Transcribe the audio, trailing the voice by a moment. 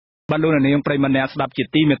บรรลุในยังปริมาณสดับจิต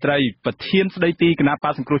ตีเมตรัยประเทียนสได้ตีคณะปา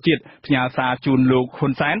สังครุจิตพญาซาจูนลูกค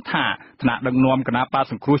นแสนถ่าคณะดังนวมคณะปา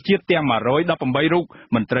สังครุจิตเตียงมาร้อยดับใบรุก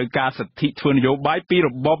มันตรการสถิทวนโยบายปีร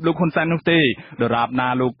ะบบลูกคนแสนนุตีดราบนา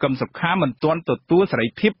ลูกกำสข้ามันต้นตัวใส่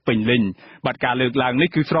พิบเป็นลิงบัดการเลือกหลังนี่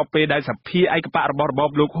คือสอบเปได้สับพีไอกระปะระบ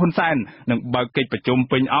บลูกคนแสนหนึ่งใบเกยประจุม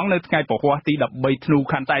เป็นอ้องในไงปกว่าตีดับใบธนู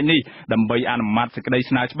คันใจนี่ดับใบอนุมัติสกได้ช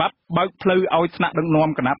นะฉบับใบเพลเอาชนะดังนวม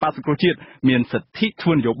คณะปาสังครุจิตเมียนสถิท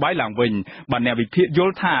วนโยบายหลังวิญบันแนววิพิโย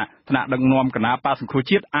ธาขณะดังนวมคณะปาสังครุ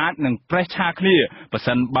จิตอาร์ตหนึ่งประชาเคลียประ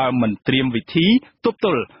สันบามันเตรียมวิธีตุบ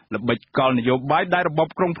ตุลและใบกอลนโยบายได้ระบบ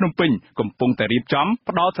กรงพนมปิงกำปงแต่รีบจำพ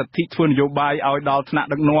อสถิทวนนโยบายเอาดาวขณะ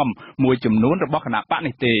ดังนวมมวยจำนวนระบบคณะปะ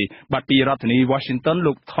นิเตบัดปีรัฐนีวอชิงตัน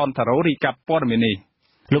ลูกทอนทาริกับปอร์เมนี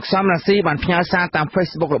ลูกซ้ำนาซีบันพญาซาตามเฟ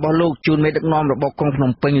ซบุ๊กระบบลูกจูนเมดักนอมระบบกรงพน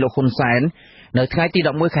มปิงโลคนแสนในท้ายที่ด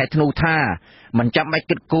อกมวยไข่ธนูท่ามันจับไม่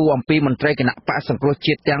กิดกูอัมปีมันเตะคณะปะสังครุ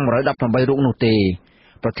จิตยังร้อยดับทำใบรุ่งนูเต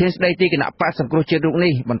ประเทศใดที่คณะปะสังครุจิตรุ่ง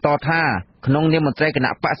นี้มันต่อท่าขนมเนี่ยมันเตะคณะ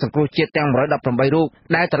ปะสังครุจิตยังร้อยดับทำใบรุ่ง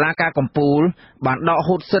ได้ตลาดการกำปูลบันดอก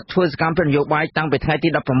หุดซึดช่วยการเป็นโยบายตั้งไปท้าย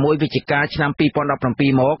ที่ดับทำมวยวิจิกาชนำปีปอนดับทำปี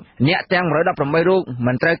มกเนี่ยยังร้อยดับทำใบรุ่ง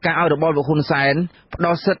มันเตะการเอาระบบบุคคลแสนด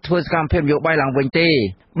อกซึดช่วยการเป็นโยบายหลังเวงเต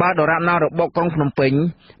บ้าดอรามนาระบบกองพนมปิง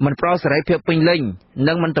มันปลอสไรเพียบปิงลิง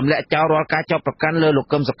นั่งมันตำแหน่งเจ้ารอการจับประกันเลยลูก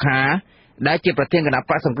กำสักขาได้จีประเทศคณะ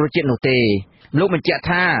ปะสังครุจิตนูเตลูกมันเจ้า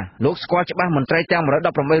ท่าลูกสกอตบ้านมันไตรจังมันระ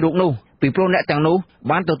ดับประมาณลูกนู้ปีโปรเนตจังนู้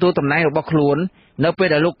บ้านตัวตำแหน่งระบบขลุ่นเนื้อไป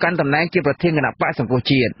ได้ลูกกันตำแหน่งจีประเทศคณะปะสังครุ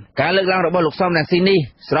จิตการเลือกตั้งระบบลูกซ้อมแดงซีนี่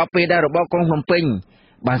สระไปได้ระบบกองพนมปิง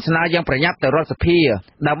บางสนายังประหยัดแต่รถสเปีย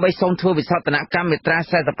ดำไม่ทรงทัวร์วิสัชนาการเมตราใ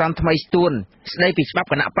ส่ตะกร้าทำไมสตูนได้ปิดฉบับ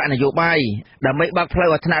คณะปะนโยบายดำไม่บักเพล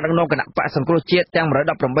วัฒนาดังโนคณะปะสังครุจิตจังระ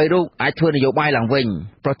ดับประมาณลูกไอทัวร์นโยบายหลังวิ่ง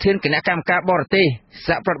ประเทศคณะกรรมการบริเตส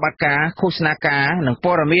ะปฏิบัติการโฆษณาการหนังป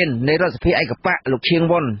อร์เมียนในรถสเปียไอกระปะลูกเชียง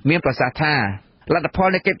บนเมียนประสาทารัฐพล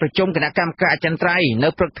ในเกตประชุมคณะกรรมการจันทรายใน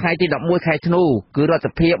ประเทศไทยที่ดับมวยไข่ธนูคือรัฐ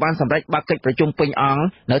เพียบานสำเร็จบักเกตประชุมปิงอัง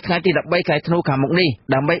ในไทยที่ดับใบไข่ธนูขามุกนี้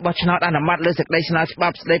ดับใบบชนาอนามัตเลยสักได้ชนะฉบั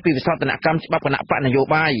บได้ปีวิศวกรรมกรรมฉบับคณะปะนโย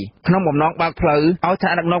บายขนมบ่มน้องบางเพลอเอาชน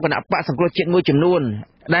ะดักน้องคณะปะสังกัดเจ็ดมวยจำนวน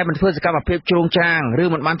ได้มันเพื่อสกัดมาเพียบโจงจางหรือ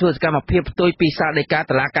มันเพื่อสกัดมาเพียบตัวปีศาจในการ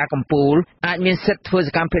ตลาดการกำปูลอาจมีเซตเพื่อส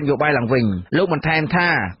กัดเพียบโยบายหลังวิ่งลูกมันแทนท่า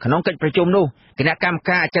ขนมกิจประชุมนู้คณะกรรม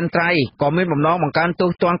การจันทรายก่อมีบ่มน้องบังการตัว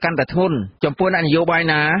ตวงกันแต่ทุนจำพวนนโยบาย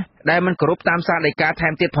นะได้มันกรุบตามศาสตร์ในการแท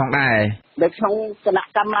นเตี้ยผ่องได้เด็กช่องคณะ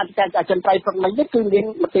กรรมการจันทรายฝั่งมันยึดคือเรียน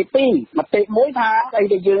มาเตะปีมาเตะมวยท่าไอ้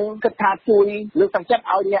เด็กยังกระทาจุยหรือตั้งใจเ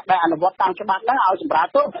อาเนี่ยได้อนุวัตตามฉบับนั้นเอาสำรา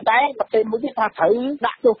โต้ได้มาเตะมวยที่ท่าถือ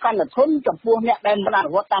ดักตัวกันแต่ทุนจำพวนเนี่ยได้มาอ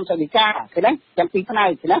นุวัตตามสถิติเห็นไหมจำปีข้างใน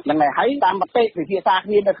เห็นไหมยังไงให้ตามมาเตะวิทยาศาสตร์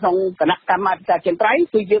นี่ในช่องคณะกรรมการจันทราย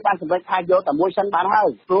คือยึดบ้านสมัยทายโยแต่มวยชั้นบ้านเฮา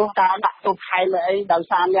ตัวการดักตัวไทยเลยดาว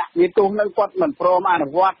ซานเนี่ยมีตัวนั้นกดเหมือนโปรมาอนุ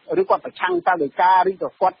วัตหรือกดประชังสถิติหรือ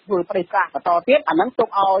กดมือปริศนาต่อเทียบอันนั้นตก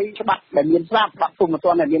เอาฉบับแบบเรียนทราบบักตุ่มตั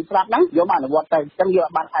วเนี่ยเรียนทราบนั้นโยมอนุวัตแต่จังเยอะ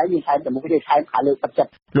บ้านไทยมีไทยแต่ไม่ได้ใช้ขายเลยปัจจัย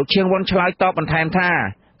ลูกเชียงวนชลายต่อปันแทนท่า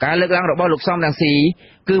การเลือกตั้งระบบลูกซ้อมดังสี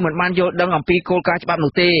คือเหมือนมันโยดังอัมพีโกลการฉบับหนุ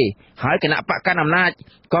เตหายคณะปะการอำนาจ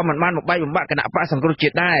ก็เหมือนมันใบบำบัดคณะปะสังครุจิ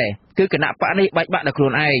ตได้คือคณะปะนี้ใบบัดนักครู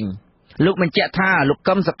นเองลูกมันเจ้าท่าลูกก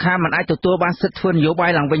ำสักข้ามันไอตัวบ้านสิทธิ์ฟื้นโยบาย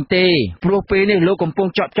หลังเวงเตปลูกปีนี่ลูกกำปง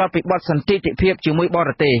จอดปิดบอดสันติเพียบจิ๋วมวยบอ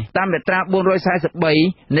ระเตตามเมตราบุญรอยสายสบ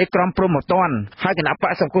ในกรมโปรโมตอนให้คณะปะ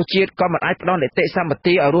สังครุจิตก็มันไอปลอนเตะสามป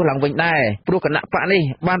ฏิเอารู้หลังเวงได้ปลูกคณะปะนี่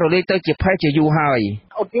บ้านเราเลยเตอร์จีบให้จีอยู่หาย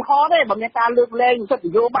อุทิศข้อได้บรรยากาศเลือกเล่งสุด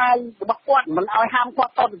โยบายบักกวดมันเอาห้ามกวด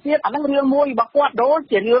ต่อเทียบอันนั้นเรื่องมวยบักกวดโดนเ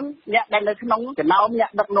สียเรื่องเนี่ยได้เลยขนมจะเอาเนี่ย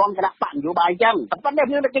ดักนอนคณะปั่นโยบายจังแต่ตอนนี้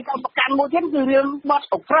เรื่องในการประกันมวยเทียบคือเรื่องบอส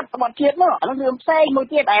อกครัดบอสเทียบเนาะอันนั้นเรื่องเซ่มวย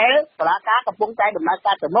เทียบตลาดการกับวงใจดำเนินก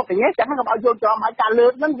ารแต่เมื่อปีนี้จะให้กับเอาโยนจอมหายการเลือ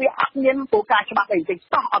กนั้นวิอักเงินตัวการฉบับเองจะ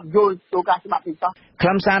ต้องเอาโยนตัวการฉบับเองต้องค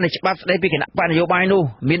ำสั่งในฉบับได้พิจารณาปั่นโยบายนู้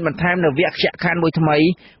มีมันแทมในวิอักเชคานมวยทำไม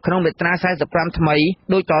ขนมเมตราใช้สปรัมทำไม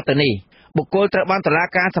โดยต่อแต่นี้บุคคลตระบันตลาด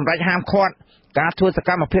การสำหรับห้ามคอดการทัวร์ส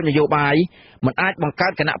กัดมาเพิ่มนโยบายมันอาจบังคั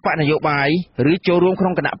บคณะปะนโยบายหรือโจรวมขอ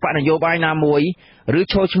งคณะปะนโยบายนามวยหรือ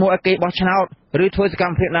โชว์ชโมอเกบอชนาลหรือทัวร์สกั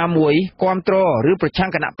ดเพิ่มนามวยความโตรหรือประชัง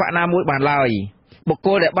คณะปะนามวยบานลอยบุคค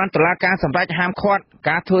ลตระบันตลาดการสำหรับห้ามคอดก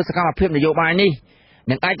ารทัวร์สกัดมาเพิ่มนโยบายนี้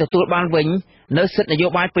ยังอาจจะตัวบานวิ่งเนื้อสิทธินโย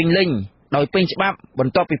บายปิงลิงโดยเป็นฉบับบรร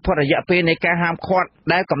ทบปิดพอระยะเป็นในการห้ามคอด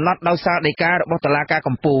ได้กำหนดดาวซาในการระบบตลาดการก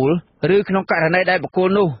ำปูหรือขนมการในได้บุคคล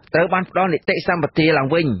นู้เติมบันดอนเตะสัมปติหลัง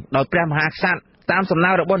วิ่งโดยพระมหากษัตริย์ตามสำนั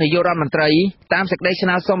กระบบนายกรัฐมนตรีตามสักได้ช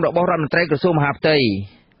นะสมระบบรัฐมนตรีกระทรวงมหาดไทย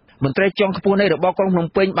มนตรีจงขปูในระบบกองพนม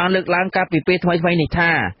เปญบานเลือกล้างการปีเป้ทำไมนิท่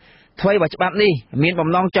าทวีวัชบับนี้มีนบ่ม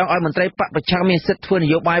น้องจองอ้อยมนตรีปะประชามีสิทธิ์ฟื้นน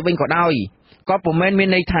โยบายวิ่งก็ได้ก็ผมเมนมี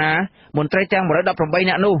ในท่ามนตรีจ้างบริษัทประเบยเ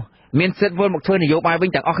นี่ยนู้ មានសិទ្ធិវិលមកធ្វើនយោបាយវិញ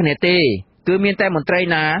ទាំងអស់គ្នាទេគឺមានតែមន្ត្រី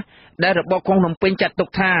ណាដែលរបបក្រុងភ្នំពេញចាត់ទុក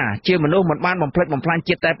ថាជាមនុស្សមិនបានបំផ្លិចបំផ្លាញ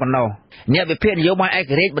ជាតិតែប៉ុណ្ណោះអ្នកវិភាគនយោបាយឯ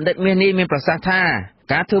ករាជ្យបណ្ឌិតមាសនេះមានប្រសាសន៍ថា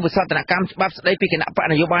ការធ្វើវិសោធនកម្មច្បាប់ស្ដីពីគណៈបក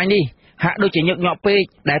នយោបាយនេះហាក់ដូចជាញឹកញាប់ពេក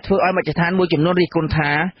ដែលធ្វើឲ្យមជ្ឈដ្ឋានមួយចំនួនរិះគន់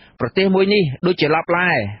ថាប្រទេសមួយនេះដូចជាឡាប់ឡែ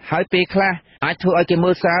ហើយពេលខ្លះអាចធ្វើឲ្យគេ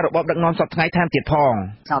មើលសាររបបដឹកនាំសពថ្ងៃថែមទៀតផង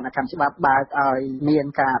សកម្មច្បាប់បើកឲ្យមាន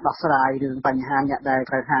ការដោះស្រាយរឿងបញ្ហាអ្នកដែល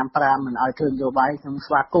ត្រូវហាម5មិនឲ្យធ្វើនយោបាយក្នុង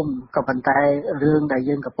ស្វាគមន៍ក៏ប៉ុន្តែរឿងដែល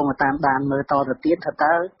យើងកំពុងតាមដានមើលតទៅទៀតថា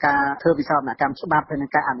តើការធ្វើវិសោធនកម្មច្បាប់ហើយនឹ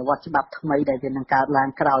ងការអនុវត្តច្បាប់ថ្មីដែលវានឹងកើតឡើង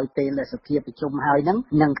ក្រោយពេលដែលសភាប្រជុំហើយហ្នឹង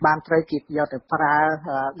នឹងបានត្រូវគេយកទៅប្រើ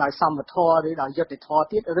ដោយសមធម៌ឬដោយយុត្តិធម៌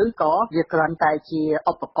ទៀតឬក៏វាគ្រាន់តែជា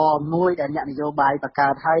ឧបករណ៍មួយដែលអ្នកនយោបាយបង្កើ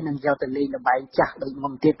តហើយនឹងយកទៅលេងល្បែងចាស់ដូចមុ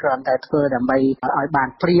នទៀតគ្រាន់តែធ្វើដើម្បីឲ្យបាន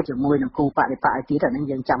ប្រៀបជាមួយនឹងគូបដិបត្តិទៀតអានឹង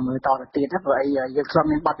យើងចាំមើលតទៅទៀតណាព្រោះអីយើងធ្លាប់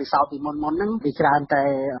មានបទពិសោធន៍ពីមុនហ្នឹងវាច្រើនតែ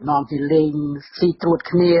នាំគ្នាលេងស៊ីត្រួត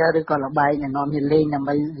គ្នាឬក៏ល្បែងនាំគ្នាលេងដើម្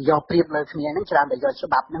បីយកប្រៀបលើគ្នាហ្នឹងច្រើនតែយកច្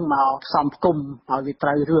បាប់ហ្នឹងមកផ្សំផ្គុំឲ្យវាត្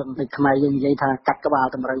រូវរឿងដូចខ្មែរយើងនិយាយថាកាត់ក្បាល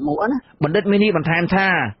តម្រូវមុខណាបណ្ឌិតមីនីបន្ថែមថា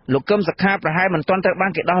លោកកឹមសុខាប្រហែលមិនទាន់ត្រូវបា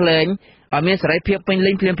នគេដោះលែងឲ្យមានសេរីភាពពេញ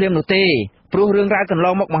លេញភ្លាមៗនោះទេព្រោះរឿងរ៉ាវកន្ល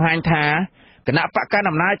ងមកបង្ហាញថាគណៈបកកណ្ដាល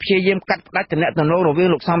អំណាចព្យាយាមកាត់ផ្តាច់ទំនាក់ទំនងរវាង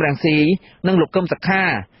លោកសំរងស៊ីនិងលោកកឹមសុខា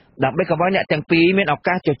ដើម្បីកុំឲ្យអ្នកទាំងពីរមានឱ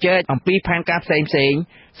កាសជជែកអំពីផែនការផ្សេងៗ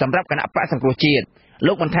សម្រាប់គណៈបកសង្គ្រោះជាតិ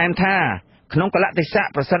លោកបន្ថែមថាក្នុងកលៈទេសៈ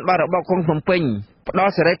ប្រសិនបើរបបក្រុងភ្នំពេញផ្ដ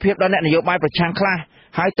ល់សេរីភាពដល់អ្នកនយោបាយប្រឆាំងខ្លះ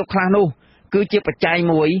ហើយទុកខ្លះនោះគឺជាបច្ច័យ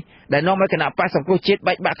មួយដែលនាំឲ្យគណៈបកសង្គ្រោះជាតិ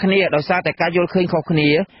បែកបាក់គ្នាដោយសារតែការយល់ឃើញខុសគ្នា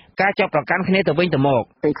ការចាប់ប្រកាន់គ្នាទៅវិញទៅមក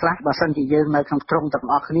ពេលខ្លះបើសិនជាយើងនៅក្នុងត្រង់ទាំង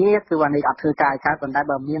អស់គ្នាគឺว่าនេះអត់ធ្វើការកើតប៉ុន្តែ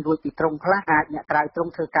បើមានរួចពីត្រង់ខ្លះអាចអ្នកក្រៅត្រ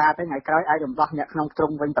ង់ធ្វើការទៅថ្ងៃក្រោយអាចរំដោះអ្នកក្នុងត្រ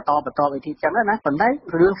ង់វិញបន្តវិធីចឹងណាប៉ុន្តែ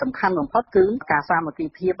រឿងសំខាន់បំផុតគឺការសាមគ្គី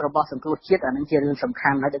ភាពរបស់សង្គ្រោះជាតិអានឹងជារឿងសំខា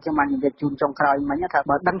ន់ហើយដូចខ្ញុំបាននិយាយជូនចុងក្រោយមិញថា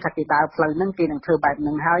បើដឹងថាគេដើរផ្លូវហ្នឹងគេនឹងធ្វើបែបហ្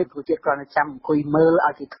នឹងហើយព្រោះជាតិគ្រាន់តែចាំអង្គុយមើល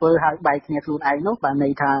ឲ្យគេធ្វើហើយបែកគ្នាខ្លួនឯងនោះបានន័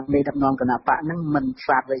យថាមេដឹកនាំគណៈបកហ្នឹងមិនស្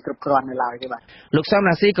លាប់វៃគ្រប់គ្រាន់នៅឡើយទេបាទលោកសំ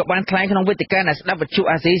រាសីក៏បានថ្លែងក្នុងវេទិកាអ្នកស្ដាប់វិទ្យុ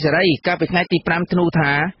អាស៊ីសេរីកាលពីថ្ងៃទី5ធ្នូ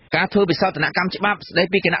ថាការធ្វើវិសោធនកម្មច្បាប់ស្ដី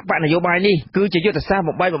ពីគណៈបកនយោបាយនេះគឺជាយុទ្ធសាស្ត្រ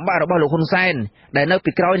បំបីបំបាក់របស់លោកហ៊ុនសែនដែលនៅ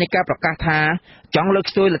ពីក្រោយនៃការប្រកាសថាចង់លើក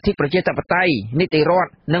ស្ទួយលទ្ធិប្រជាធិបតេយ្យនីតិរដ្ឋ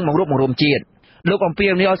និងបង្រួបបង្រួមជាតិលោកអំពី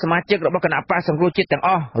ឲ្យសមាជិករបស់គណៈបកសង្គ្រោះជាតិទាំងអ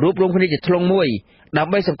ស់រួបរวมគ្នាជាធ្លុងមួយដើ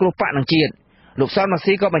ម្បីសង្គ្រោះបកនិងជាតិលោកសំរា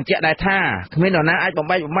សីក៏បញ្ជាក់ដែរថាគ្មាននរណាអាចបំ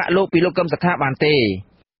បីបំបាក់លោកពីលោកកឹមសុខាបានទេ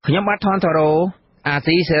ខ្ញុំបាទថនតារ៉ូអា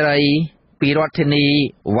ស៊ីសេរីពីរដ្ឋធានី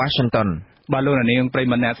Washingtonបាទលោកនាងប្រិ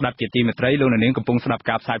មត្តអ្នកស្ដាប់ជាទីមេត្រីលោកនាងកំពុងស្ដាប់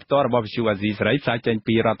ការផ្សាយផ្ទាល់របស់វិទ្យុអាស៊ីសេរីផ្សាយចេញ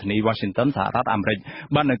ពីរដ្ឋធានី Washington សហរដ្ឋអាមេរិក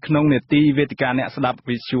បាទនៅក្នុងនេតិវេទិកាអ្នកស្ដាប់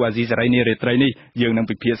វិទ្យុអាស៊ីសេរីនារាត្រីនេះយើងនឹង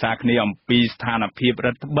ពិភាក្សាគ្នាអំពីស្ថានភាពរ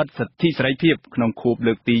ដ្ឋបិទសិទ្ធិសេរីភាពក្នុងខួប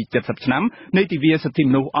លើកទី70ឆ្នាំនៃទិវាសិទ្ធិម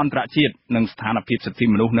នុស្សអន្តរជាតិនិងស្ថានភាពសិទ្ធិ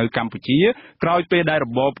មនុស្សនៅកម្ពុជាក្រោយពេលដែលរ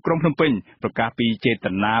បបក្រុងភ្នំពេញប្រកាសពីចេត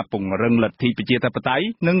នាពង្រឹងលទ្ធិប្រជាធិបតេយ្យ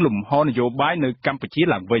និងលំហនយោបាយនៅកម្ពុជា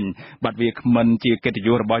ឡើងវិញបាទវាគ្មិនជាកិត្តិយ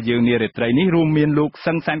សរបស់យើងនារាត្រីនេះរួមមានលោក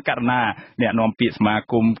សឹងសានករណាអ្នកនាំពាក្យសមា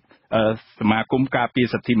គមការពារ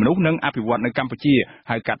សិទ្ធិមនុស្សនិងអភិវឌ្ឍនៅកម្ពុជា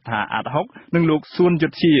ហៅកាត់ថាអាតហុកនិងលោកសួនយុ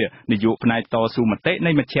ទ្ធជានាយកផ្នែកតស៊ូមតិ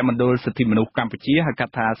នៃមជ្ឈមណ្ឌលសិទ្ធិមនុស្សកម្ពុជាហៅកា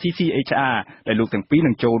ត់ថា CCHR ដែលលោកទាំងពីរ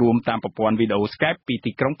នឹងចូលរួមតាមប្រព័ន្ធវីដេអូ Skype ពី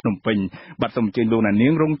ទីក្រុងភ្នំពេញបាទសូមអញ្ជើញលោកអ្នកនា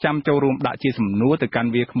ងរងចាំចូលរួមដាក់ជាសំណួរទៅកាន់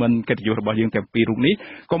វាគ្មិនកិត្តិយសរបស់យើងទាំងពីររូបនេះ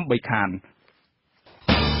កុំបីខាន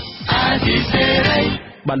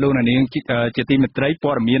បាទលោកនាងជាទីមេត្រី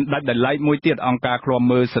ព័ត៌មានដាច់ដោយឡែកមួយទៀតអង្គការឃ្លាំ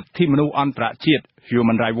មើលសិទ្ធិមនុស្សអន្តរជាតិ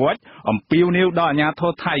Human Rights Watch អំពាវនាវដល់អាជ្ញាធ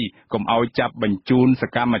រថៃកុំឲ្យចាប់បញ្ជូនស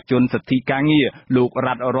កម្មជនសិទ្ធិការងារលោករ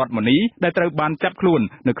តរតមនីដែលត្រូវបានចាប់ខ្លួន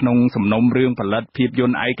នៅក្នុងសំណុំរឿងផលិតភាពយ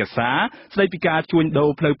ន្តឯកសារស្ដីពីការជួញដូរ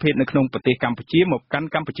ផ្លូវភេទនៅក្នុងប្រទេសកម្ពុជាមកកាន់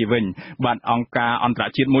កម្ពុជាវិញបាទអង្គការអន្តរ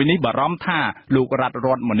ជាតិមួយនេះបារម្ភថាលោករតរ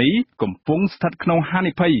តមនីកំពុងស្ថិតក្នុងហា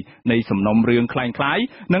និភ័យនៃសំណុំរឿងคล้าย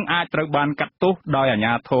ៗនិងអាចត្រូវបានកាត់ទោសដោយអាជ្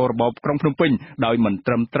ញាធររបបក្រុងភ្នំពេញដោយមិន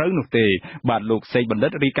ត្រឹមត្រូវនោះទេបាទលោកសេកបណ្ឌិ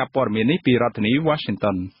តរាយការណ៍ព័ត៌មាននេះពីរដ្ឋធានី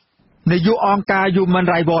Washington នាយកអង្គការ Human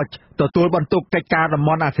Rights Watch ទទួលបន្ទុកកិច្ចការតំប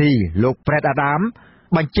ន់អាស៊ីលោក Brett Adam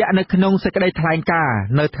បញ្ជាក់នៅក្នុងសេចក្តីថ្លែងការណ៍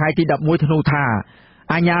នៅថ្ងៃទី11ធ្នូថា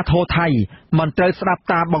អាជ្ញាធរថៃមិនត្រូវស្ដាប់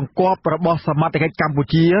តាមបង្គាប់របស់សមត្ថកិច្ចកម្ពុ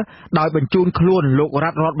ជាដោយបញ្ជូនខ្លួនលោករ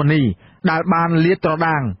តរតមនីដែលបានលាតត្រ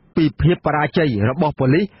ដាងពីភាពបរាជ័យរបស់ប៉ូ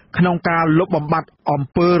លីសក្នុងការលុបបំបាត់អំ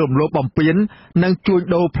ពើរំលោភបំពាននិងជួញ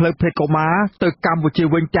ដូរផ្លូវភេទកុមារទៅកម្ពុជា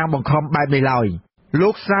វិញទាំងបង្ខំបែបនេះឡើយលោ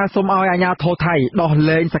កស្នើសុំឲ្យអាជ្ញាធរថៃដោះ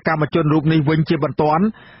លែងសកម្មជនរូបនេះវិញជាបន្ទាន់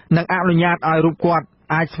និងអនុញ្ញាតឲ្យរូបគាត់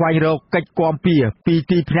អាចស្វែងរកកិច្ចគាំពារពី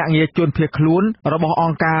ទីភ្នាក់ងារជនភៀសខ្លួនរបស់អ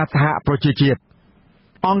ង្គការសហប្រជាជាតិ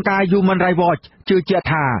អង្គការ Human Rights Watch ជឿជាក់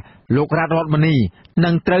ថាលោករតរតមនីនឹ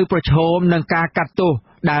ងត្រូវប្រឈមនឹងការកាត់ទោស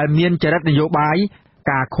ដែលមានចរិតនយោបាយ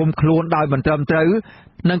ការឃុំខ្លួនដោយមិនត្រឹមត្រូវ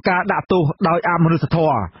និងការដាក់ទោសដោយអមនុស្សធ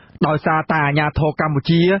ម៌ដោយសារតែអាជ្ញាធរកម្ពុ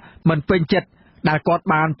ជាមិនពេញចិត្តដែលគាត់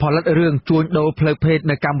បានផលិតរឿងជួញដូរផ្លូវភេទ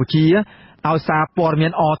នៅកម្ពុជាឲ្យសារព័ត៌មា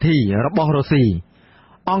ន RT របស់រុស្ស៊ី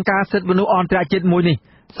អង្គការសិទ្ធិមនុស្សអន្តរជាតិមួយនេះ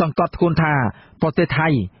សង្កត់ធ្ងន់ថាប្រទេសថៃ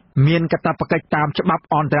មានកាតព្វកិច្ចតាមច្បាប់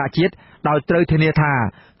អន្តរជាតិដោយត្រូវធានាថា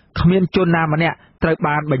គ្មានជនណាម្នាក់ត្រូវ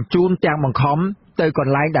បានបញ្ជូនទាំងបង្ខំទៅក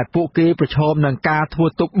ន្លែងដែលពួកគេប្រឈមនឹងការធ្វើ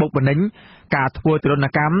ទុកបុកម្នេញការធ្វើទរណ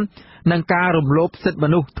កម្មនិងការរំលោភសិទ្ធិម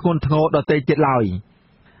នុស្សធ្ងន់ធ្ងរដទៃទៀតឡើយ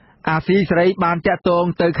អាស៊ីសេរីបានតាក់ទង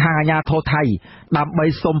ទៅខាងអាជ្ញាធរថៃដើម្បី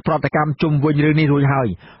សុំប្រតិកម្មជុំវិញរឿងនេះរួចហើយ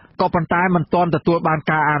ក៏ប៉ុន្តែមិនទាន់ទទួលបាន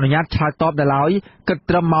ការអនុញ្ញាតឆ្លើយតបដល់ឡើយគិត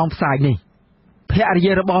ត្រឹមម៉ោងផ្សាយនេះភរិ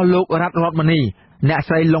យារបស់លោករតរដ្ឋមនីអ្នក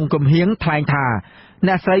ស្រីលងកំហៀងថ្លែងថា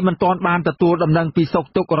អ្នកស្រីមិនទាន់បានទទួលដំណឹងពីសុខ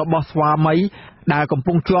ទុក្ខរបស់ស្វាមីដែលកំ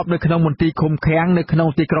ពុងជាប់នៅក្នុងមន្ទីរឃុំឃាំងនៅក្នុង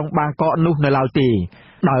ទីក្រុងបាងកកនោះនៅឡើយទេ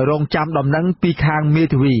ដោយរងចាំដំណឹងពីខាងមេ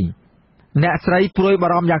ធាវីអ្នកស្រីព្រួយបា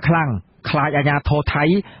រម្ភយ៉ាងខ្លាំងខ្លាចអាជ្ញាធរថៃ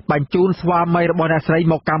បញ្ជូនស្វាមីរបស់អ្នកស្រី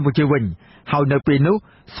មកកម្ពុជាវិញហើយនៅពេលនោះ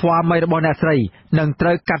ស្វាមីរបស់អ្នកស្រីនឹងត្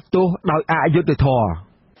រូវកាត់ទោសដោយអយុត្តិធ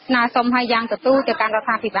ម៌ស្នើសុំឲ្យយ៉ាងទទូចទៅកាន់រដ្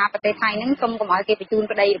ឋាភិបាលប្រទេសថៃនឹងសូមកុំឲ្យគេបញ្ជូន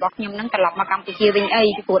ប្តីរបស់ខ្ញុំនឹងត្រឡប់មកកម្ពុជាវិញអី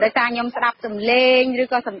ពីព្រោះដោយសារខ្ញុំស្ដាប់សំឡេងឬ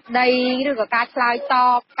ក៏សម្ដីឬក៏ការឆ្លើយត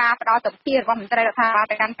បការផ្ដល់សម្ភាររបស់មន្ត្រីរដ្ឋាភិបាល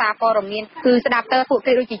ទៅកាន់សារព័ត៌មានគឺស្ដាប់ទៅពួក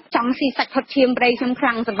គេដូចជាចង់ស៊ីសាច់ផុតឈាមប្តីខ្ញុំខ្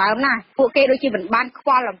លាំងសម្បើមណាស់ពួកគេដូចជាមិនបានខ្វ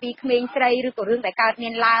ល់អំពីក្មេងស្រីឬក៏រឿងដែលកើតមា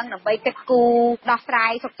នឡើងដើម្បីគិតគូរដោះស្រា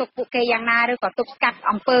យសុខទុក្ខពួកគេយ៉ាងណាឬក៏ទប់ស្កាត់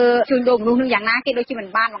អំពើជួញដូរមនុស្សនឹងយ៉ាងណាគេដូចជាមិន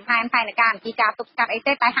បានបង្ហាញផែនការអំពីការទប់ស្កាត់អី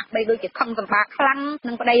ទេតែហាក់បីដូចជាខឹងសម្បាខ្លាំង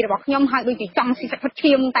នឹងប្តីរបស់ខ្ញុំហើយដូចជាចង់ស៊ីសាច់ផុត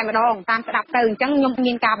ឈាមតែម្ដងតាមស្ដាប់ទៅអញ្ចឹងខ្ញុំ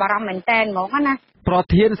មានការបារម្ភមែនតើហ្មងណាប្រ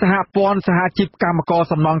ធានសហព័ន្ធសហជីពកម្មករ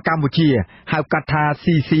សំណង់កម្ពុជាហៅកាត់ថា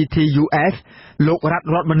CCTUS លោករត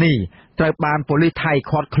រដ្ឋមនីត្រូវបានប៉ូលីសថៃ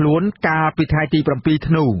ឃាត់ខ្លួនកាលពីថ្ងៃទី7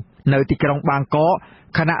ធ្នូនៅទីក្រុងបាងកក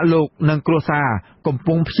ខណៈលោកនិងគ្រួសារកំ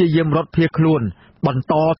ពុងព្យាយាមរត់ភៀសខ្លួនបន្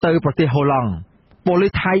តទៅប្រទេសហូឡង់ប៉ូលី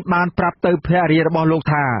សថៃបានប្រាប់ទៅភរិយារបស់លោក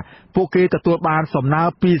ថាពួកគេទទួលបានសំណើ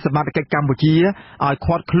ពីសមត្ថកិច្ចកម្ពុជាឲ្យ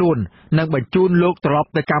ឃាត់ខ្លួននិងបញ្ជូនលោកត្រឡប់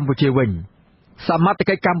ទៅកម្ពុជាវិញសមត្ថ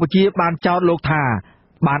កិច្ចកម្ពុជាបានចោទលោកថា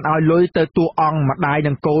បានឲ្យលុយទៅតួអង្គម្ដាយ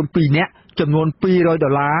និងកូន2នាក់ចំនួន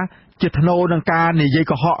$200ជាថ្នូរនឹងការនិយាយ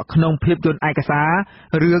កុហកក្នុងភាពយន្តឯកសារ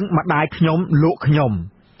រឿងម្ដាយខ្ញុំលោកខ្ញុំ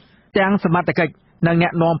ទាំងសមត្ថកិច្ចនិងអ្ន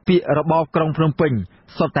កនាំពាក្យរបបក្រុងភ្នំពេញ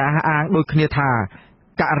សុទ្ធតែអះអាងដូចគ្នាថា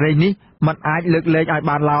ករណីនេះมันអាចលើកលែងឲ្យ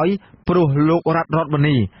បានឡើយព្រោះលោករតរដ្ឋម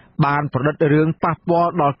នីបានប្រឌិតរឿងប៉ះពាល់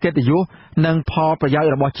ដល់កិត្តិយសនិងផលប្រយោជ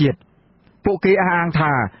ន៍របស់ជាតិពួកគេអះអាង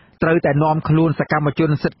ថាត្រូវតែនាំខ្លួនសកម្មជន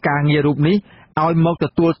សិទ្ធិការងាររូបនេះឲ្យមកទ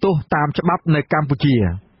ទួលទោសតាមច្បាប់នៅកម្ពុជា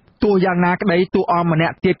ទោះយ៉ាងណាក្តីតួអង្គម្នា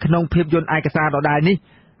ក់ទៀតក្នុងភាពយន្តឯកសារដដែលនេះ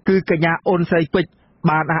គឺកញ្ញាអ៊ុនស្រីពេជ្រ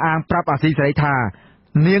បានអះអាងប្រាប់អាស៊ីសេរីថា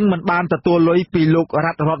នាងមិនបានទទួលលុយពីលោករ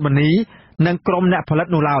តរដ្ឋមនីនិងក្រុមអ្នកផលិត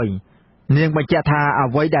នោះឡើយនាងបញ្ជាក់ថា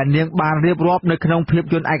អ្វីដែលនាងបានរៀបរាប់នៅក្នុងភាព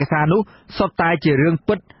យន្តឯកសារនោះសុទ្ធតែជារឿង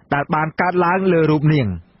ពិតដែលបានកើតឡើងលើរូបនាង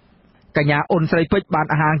កញ្ញាអ៊ុនស្រីពេជ្របាន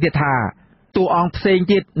អះអាងទៀតថាតួអង្គផ្សេង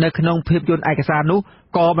ទៀតនៅក្នុងភាពយន្តឯកសារនោះ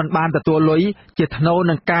ក៏មិនបានទទួលលុយជាថ្នូរ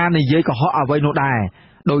នឹងការនិយាយកុហកអ្វីនោះដែរ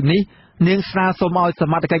ដូចនេះនាងស្នើសុំឲ្យស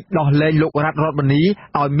មត្ថកិច្ចដោះលែងលោករតរដ្ឋមនី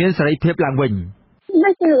ឲ្យមានសេរីភាពឡើងវិញ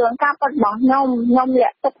នេះជារឿងការពិតរបស់ខ្ញុំលា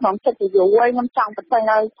ក់ទុកក្នុងចិត្តយូរហើយខ្ញុំចង់បញ្ចេញ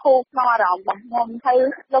ឲ្យធូរក្នុងអារម្មណ៍របស់ខ្ញុំហើយ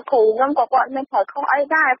លោកគ្រូខ្ញុំក៏គាត់មានប្រើខុសអី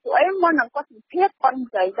ដែរព្រោះអីមុននឹងគាត់សម្ភាសគាត់និ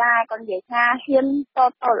យាយដែរគាត់និយាយថាហ៊ានត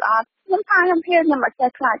តអត់ខ្ញុំថាខ្ញុំហ៊ានខ្ញុំអត់ចេះ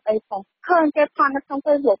ខ្លាចអីផងឃើញគេផាន់នៅក្នុង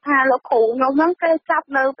Facebook ថាលោកគ្រូខ្ញុំហ្នឹងគេចាប់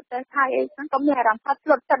នៅប្រទេសថៃអីហ្នឹងក៏មានអារម្មណ៍ថាស្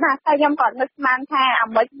លុតចិត្តណាស់តែខ្ញុំក៏នឹកស្មានថាអា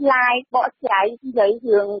មិច live បកស្រាយនិយាយ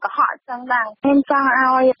រឿងកុហកចឹងដែរខ្ញុំចង់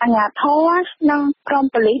ឲ្យអាជ្ញាធរនិងក្រុម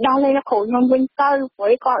ប៉ូលីសដោះលែងលោកគ្រូខ្ញុំវិញទៅព្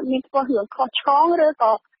រោះគាត់មានធ្វើរឿងខុសឆ្គងឬ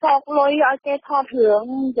ក៏សោកលុយឲ្យគេថតរឿង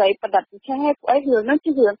និយាយប្រឌិតចេះព្រោះរឿងហ្នឹង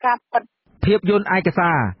ជារឿងការពិតភាពយន្តឯក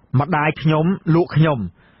សារម្ដាយខ្ញុំលោកខ្ញុំ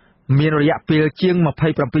មានរយៈពេលជាង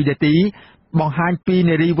27នាទីបង្ហាញពី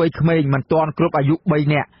នារីវ័យក្មេងមិនទាន់គ្រប់អាយុ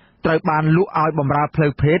3នាក់ត្រូវបានលក់ឲ្យបម្រើផ្លូ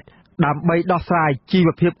វភេទដើម្បីដោះស្រាយជីវ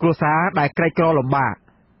ភាពគ្រួសារដែលក្រីក្រលំបាក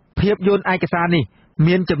ភាពយន្តឯកសារនេះ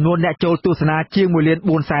មានចំនួនអ្នកចូលទស្សនាជាង1.4 លាន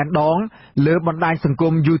ដងលើបណ្ដាញសង្គ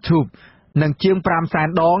ម YouTube និងជាង5 សែន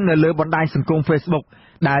ដងនៅលើបណ្ដាញសង្គម Facebook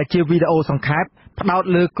ដែលជាវីដេអូសង្ខេបផ្ដោត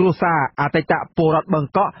លើគ្រួសារអតីតពលរដ្ឋបឹង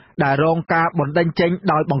កក់ដែលរងការបណ្ដេញចេញ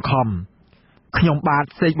ដោយបង្ខំខ្ញុំបាទ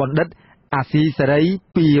សេកបណ្ឌិតអាស៊ីសេរី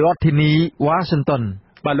ពីរដ្ឋធានី Washington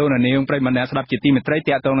បាទលោកនាងប្រិមម្នាក់ស្ដាប់ជាទីមេត្រី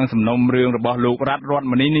តាក់ទងនឹងសំណុំរឿងរបស់លោករតរដ្ឋ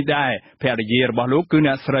មនីនេះដែរភរិយារបស់លោកគឺ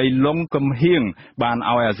អ្នកស្រីលងកំហៀងបាន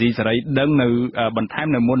ឲ្យអាស៊ីសេរីដឹងនៅបន្ថែម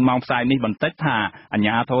នៅមុនម៉ោងផ្សាយនេះបន្តិចថាអាជ្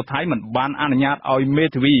ញាធរថៃមិនបានអនុញ្ញាតឲ្យមេ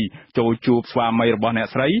ធាវីចូលជួបស្វាមីរបស់អ្នក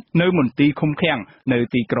ស្រីនៅមន្ទីរឃុំឃាំងនៅ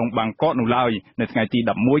ទីក្រុងបាងកកនោះឡើយនៅថ្ងៃទី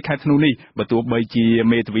11ខែធ្នូនេះបើទោះបីជា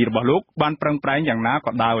មេធាវីរបស់លោកបានប្រឹងប្រែងយ៉ាងណា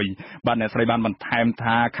ក៏ដោយបាទអ្នកស្រីបានបន្ថែម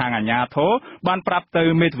ថាខាងអាជ្ញាធរបានប្រាប់ទៅ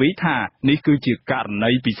មេធាវីថានេះគឺជាករ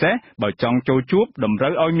ណីពិសេសបើចង់ចូលជួបតម្រូ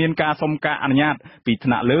វឲ្យមានការសុំការអនុញ្ញាតពីថ្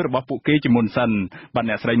នាក់លើរបស់ពួកគេជាមុនសិនបាទ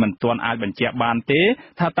អ្នកស្រីមិនទាន់អាចបញ្ជាក់បានទេ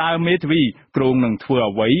ថាតើមេធាវីគ្រោងនឹងធ្វើ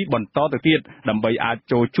អ្វីបន្តទៅទៀតដើម្បីអាច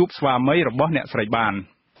ចូលជួបស្វាមីរបស់អ្នកស្រីបាន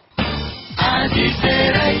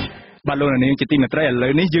បាទលោកនាងជាទីមេត្រីឥឡូ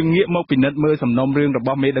វនេះយើងងាកមកពិនិត្យមើលសំណុំរឿងរប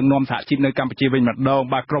ស់មេដឹកនាំសហជីពនៅកម្ពុជាវិញម្ដង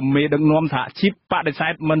បាទក្រុមមេដឹកនាំសហជីពបដិសេ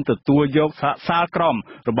ធមិនទទួលយកសាលក្រម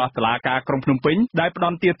របស់តុលាការក្រុងភ្នំពេញដែលផ្ដ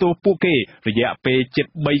ន្ទាទោសពួកគេរយៈពេលជិត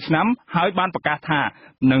3ឆ្នាំហើយបានប្រកាសថា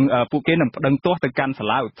នឹងពួកគេនឹងប្តឹងទោសទៅកាន់សា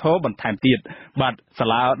លាឧទ្ធរបន្ថែមទៀតបាទសា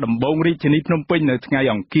លាដំបងរាជធានីភ្នំពេញនៅថ្ងៃ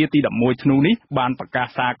អង្គារទី11ធ្នូនេះបានប្រកាស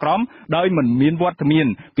សាលក្រមដោយមិនមានវត្តមាន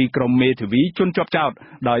ពីក្រុមមេធាវីជន់ជាប់ចោទ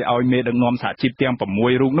ដោយឲ្យមេដឹកនាំសហជីពទាំង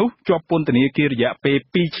6រូបនោះជាប់ពន្ធនាគាររយៈពេល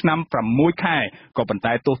2ឆ្នាំ6ខែក៏ប៉ុន្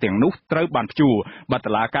តែទោសទាំងនោះត្រូវបានព្យួរបាទ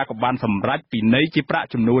តុលាការក៏បានសម្រេចពិន័យជាប្រាក់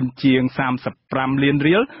ចំនួនជាង35លាន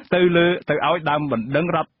រៀលទៅឲ្យដើមបណ្ដឹង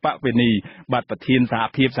រដ្ឋបវេនីបាទប្រធានសហ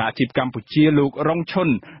ភាពសហជីពកម្ពុជាលោករងឈុន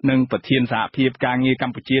និងប្រធានសហភាពការងារក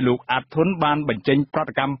ម្ពុជាលោកអាត់ធុនបានបញ្ចេញប្រ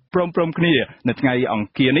តិកម្មព្រមគ្នានៅថ្ងៃអង្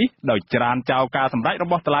គារនេះដោយច្រានចោលការសម្ដែងរ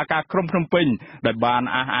បស់តុលាការក្រុងភ្នំពេញដែលបាន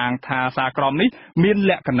អះអាងថាសារក្រមនេះមាន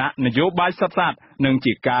លក្ខណៈនយោបាយសុទ្ធសាធនិង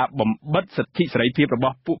ជាការបំបិទសិទ្ធិសេរីភាពរប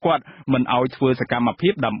ស់ពួកគាត់មិនឲ្យធ្វើសកម្មភា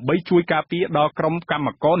ពដើម្បីជួយការពារដល់ក្រុមកម្ម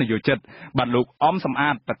ករនយោជិតបាទលោកអំសំ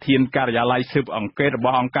អាតប្រធានការិយាល័យស៊ើបអង្កេតរប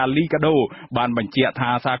ស់អង្គការលីកាដូបានបញ្ជាក់ថា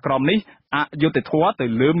សារក្រមនេះអយុត្តិធម៌ទៅ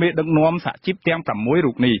លើមេដឹកនាំសហជីពទាំង6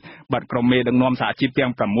រូបនេះបាទក្រុមមេដឹកនាំសហជីពទាំ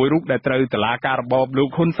ង6រូបដែលត្រូវតុលាការរបបលោក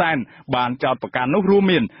ហ៊ុនសែនបានចោទប្រកាន់នោះរួម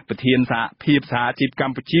មានប្រធានសហភាពសហជីពក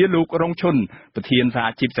ម្ពុជាលោករងឈុនប្រធានសហ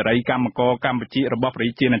ជីពសេរីកម្មករកម្ពុជារបស់ប្រ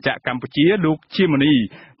ជាណាចក្រកម្ពុជាលោកជាមនី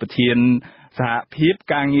ប្រធានសហភាព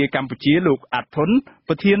ការងារកម្ពុជាលោកអាត់ធុន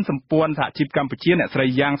ប្រធានសម្ព័ន្ធសហជីពកម្ពុជាអ្នកស្រី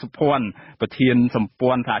យ៉ាងសុភ័ណ្ឌប្រធានសម្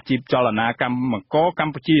ព័ន្ធសហជីពចលនាកម្មករក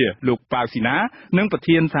ម្ពុជាលោកប៉ាវស៊ីណានិងប្រ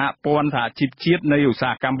ធានសហព័ន្ធសហជីពជាតិនៃឧស្សា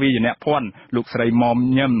ហកម្មវាយនភ័ណ្ឌលោកស្រីមុំ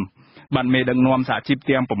ញឹមបានមេដឹកនាំសហជីព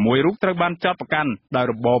ទាំង6រូបត្រូវបានចោទប្រកាន់ដោយ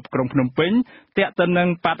របបក្រុងភ្នំពេញទាក់ទិននឹង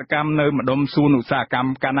បាតកម្មនៅម្ដុំសួនឧស្សាហកម្ម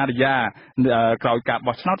កាណាឌីយ៉ាក្រោយការ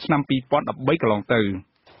បោះឆ្នោតឆ្នាំ2013កន្លងទៅ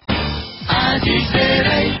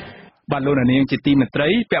បាទលោកនាងជាទីមេត្រី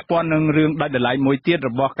ពាក់ព័ន្ធនឹងរឿងដាច់ដライមួយទៀត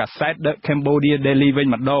របស់កាសែត The Cambodia Daily វិញ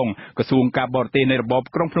ម្ដងក្រសួងការបរទេសនៃរបប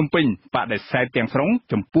ក្រុងភ្នំពេញបដិសេធទាំងស្រុង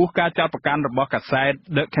ចំពោះការចោទប្រកាន់របស់កាសែត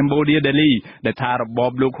The Cambodia Daily ដែលថារប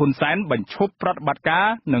បលោកហ៊ុនសែនបញ្ឈប់ប្រតិបត្តិការ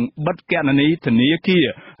និងបិទគណនីធនាគារ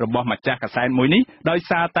របស់ម្ចាស់កាសែតមួយនេះដោយ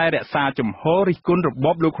សារតែរក្សាជំហររិះគន់រប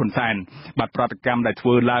បលោកហ៊ុនសែនបាទប្រតិកម្មដែលធ្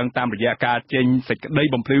វើឡើងតាមរយៈការចេញសេចក្តី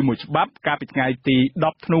បំភ្លឺមួយច្បាប់កាលពីថ្ងៃទី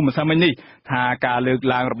10ធ្នូម្សិលមិញនេះថាការលើក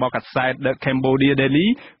ឡើងរបស់កាសែត The Cambodia Daily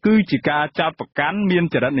គឺជាការចោទប្រកាន់មាន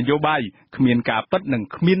ចរិតនយោបាយគ្មានការពិតនិង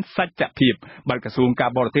គ្មានសច្ចភាពបាទក្រសួងកា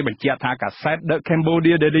របរទេសបញ្ជាក់ថាកាសែត The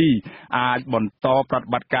Cambodia Daily អាចបន្តប្រតិ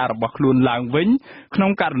បត្តិការរបស់ខ្លួនឡើងវិញក្នុ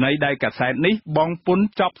ងករណីដែលកាសែតនេះបង់ពន្ធ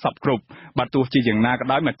ចប់សពគ្រប់បាទទោះជាយ៉ាងណាក៏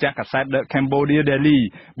ដោយម្ចាស់កាសែត The Cambodia Daily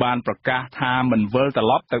បានប្រកាសថាមិនវិលត្រ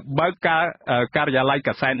ឡប់ទៅបើកការិយាល័យ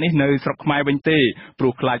កាសែតនេះនៅស្រុកខ្មែរវិញទេព្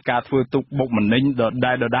រោះខ្លាចការធ្វើទុកបុកម្នេញដ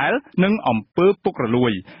ដែលនិងអំពើពុករលួ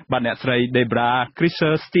យបាទអ្នកស្រី Debra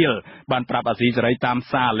Crisser Steele បានប្រាប់អាស៊ីសេរីតាម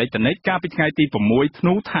សារអេឡិចត្រូនិកកាលពីថ្ងៃទី6ធ្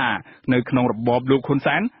នូថានៅក្នុងរបបលោកហ៊ុន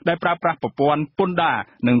សែនដែលប្រើប្រាស់ប្រព័ន្ធពន្ធដារ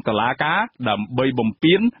និងតុលាការដើម្បីបំ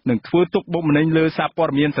ពាននិងធ្វើទុកបុកម្នេញលើសារព័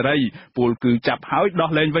ត៌មានសេរីពលគឺចាប់ហើយដោះ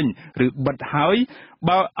លែងវិញឬបិទហើយ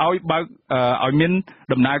បើឲ្យមាន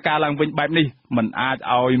ដំណើរការឡើងវិញបែបនេះមិនអាច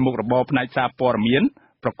ឲ្យមុខរបរផ្នែកសារព័ត៌មាន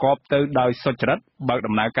ប្រកបទៅដោយសុចរិតបើក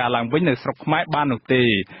ដំណើរការឡើងវិញនៅស្រុកខ្មែរបាននោះទេ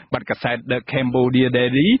បាទកាសែត The Cambodia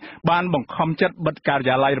Daily បានបង្ខំចិត្តបិទការិ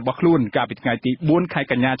យាល័យរបស់ខ្លួនកាលពីថ្ងៃទី4ខែ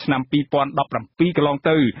កញ្ញាឆ្នាំ2017កន្លង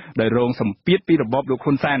ទៅដោយរងសម្ពាធពីរបបលោក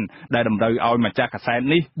ហ៊ុនសែនដែលតម្រូវឲ្យម្ចាស់កាសែត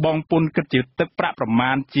នេះបង់ពន្ធគិតជាទឹកប្រាក់ប្រ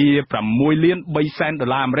មាណជា$6.3 លាន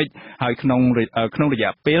អាមេរិកហើយក្នុងរ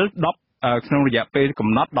យៈពេល ក្នុងរយៈពេលកំ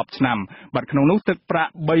ណត់10ឆ្នាំបាទក្នុងនោះទឹកប្រា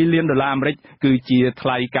ក់$3 លានអាមេរិកគឺជាថ្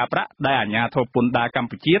លៃការប្រាក់ដែលអាជ្ញាធរពន្ធដារកម្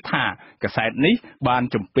ពុជាថាកាសែតនេះបាន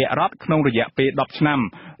ជំពាក់រដ្ឋក្នុងរយៈពេល10ឆ្នាំ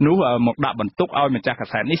នោះមកដាក់បន្ទុកឲ្យម្ចាស់កា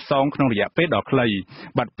សែតនេះសងក្នុងរយៈពេលដ៏ខ្លី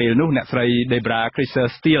បាទពេលនោះអ្នកស្រី Debra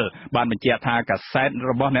Steele បានបញ្ជាក់ថាកាសែត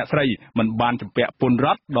របស់អ្នកស្រីមិនបានជំពាក់ពន្ធរ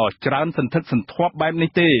ដ្ឋដ៏ច្រើនសន្ធឹកសន្ធាប់បែបនេះ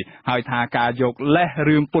ទេហើយថាការយកលេស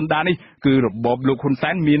រឿងពន្ធដារនេះគឺរបបលោកហ៊ុនសែ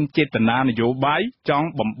នមានចេតនានយោបាយចង់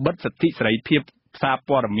បំបិទសិទ្ធិសេរីភាពសារ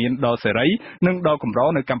ព័ត៌មានដ៏សេរីនិងដ៏កម្រ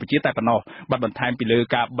នៅកម្ពុជាតែប៉ុណ្ណោះបាទបន្ថែមពីលើ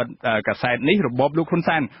ការបិទកាសែតនេះរបបលោកហ៊ុន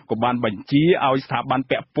សែនក៏បានបញ្ជាឲ្យស្ថាប័ន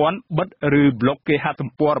ពាក់ព័ន្ធបិទឬប្លុកគេហទំ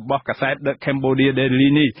ព័ររបស់កាសែត The Cambodia Daily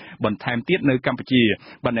នេះបន្ថែមទៀតនៅកម្ពុជា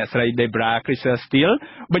បាទអ្នកស្រី Debra Steele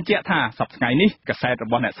បញ្ជាក់ថាសប្តាហ៍ថ្ងៃនេះកាសែតរ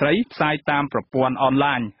បស់អ្នកស្រីផ្សាយតាមប្រព័ន្ធអន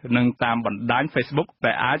ឡាញនិងតាមបណ្ដាញ Facebook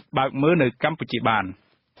ដែលអាចបើកមើលនៅកម្ពុជាបាន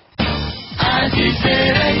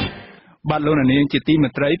បាទលោកនាងជាទីមេ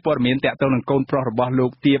ត្រីព័ត៌មានតាក់ទងនឹងកូនប្រុសរបស់លោ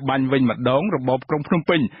កទាបាញ់វិញម្ដងរបបក្រុងភ្នំ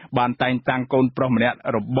ពេញបានតែងតាំងកូនប្រុសម្នាក់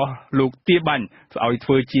របស់លោកទាបាញ់ឲ្យធ្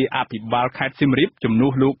វើជាអភិបាលខេត្តសៀមរាបជំនួ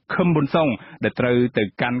សលោកខឹមប៊ុនសុងដែលត្រូវទៅ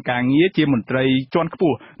កាន់ការងារជាមន្ត្រីជាន់ខ្ព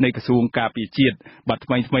ស់នៃក្រសួងការពារជាតិបាទថ្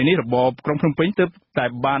មីនេះរបបក្រុងភ្នំពេញទើបតែ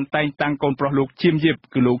បានតែងតាំងកូនប្រុសលោកឈៀមយៀប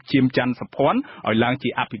គឺលោកឈៀមច័ន្ទសុភ័ណ្ឌឲ្យឡើងជា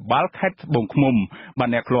អភិបាលខេត្តត្បូងឃ្មុំបាទ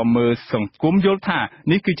អ្នកឃ្លាំមើលសង្គមយល់ថា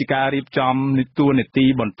នេះគឺជាការរៀបចំតួនាទី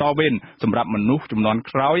បន្តវេនសម្រាប់មនុស្សជំនាន់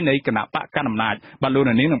ក្រោយនៃគណៈបកកណ្ដាលអំណាចបាទលោក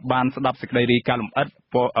នាងនឹងបានស្ដាប់សេចក្តីរាយការណ៍លម្អិត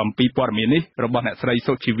អំពីព័ត៌មាននេះរបស់អ្នកស្រី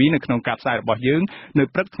សុជីវីនៅក្នុងការផ្សាយរបស់យើងនៅ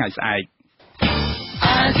ព្រឹកថ្ងៃស្អែក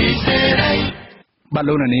បាទ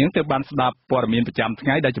លោកនាងទើបបានស្ដាប់ព័ត៌មានប្រចាំថ្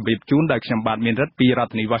ងៃដែលជម្រាបជូនដោយខ្ញុំបាទមានរិទ្ធពីរដ្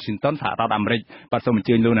ឋធានី Washington សហរដ្ឋអាមេរិកបាទសូមអញ្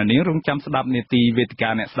ជើញលោកនាងរងចាំស្ដាប់នាទីវេទិកា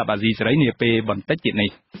អ្នកស្ដាប់អាស៊ីសេរីនាពេលបន្តិចទៀត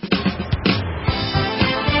នេះ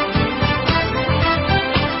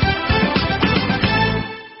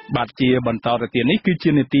បាទជាបន្តទៅទៀតនេះគឺ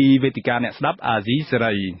ជានាទីវេទិកាអ្នកស្ដាប់អាស៊ីសេ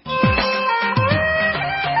រី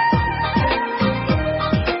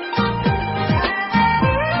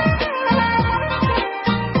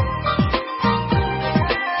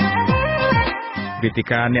វេទិ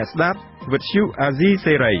កាអ្នកស្ដាប់វិទ្យុអាស៊ី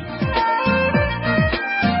សេរី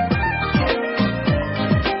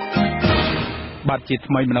បាទជា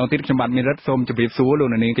ថ្មីម្ដងទៀតខ្ញុំបាទមានរិទ្ធសូមជម្រាបសួរលោក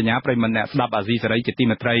នាងកញ្ញាប្រិយមិត្តអ្នកស្ដាប់អាស៊ីសេរីជាទី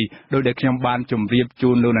មេត្រីដោយដែលខ្ញុំបានជម្រាបជូ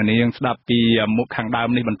នលោកនាងស្ដាប់ពីមុខខាងដើម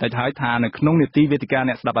នេះបន្តិចហើយថានៅក្នុងនីតិវេទិកា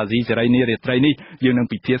អ្នកស្ដាប់អាស៊ីសេរីនារាត្រីនេះយើងនឹង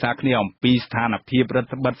ពិភាក្សាគ្នាអំពីស្ថានភាពរ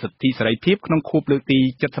ដ្ឋបတ်សិទ្ធិសេរីភាពក្នុងខួបលើកទី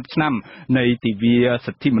70ឆ្នាំនៃទិវា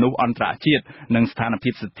សិទ្ធិមនុស្សអន្តរជាតិនិងស្ថានភា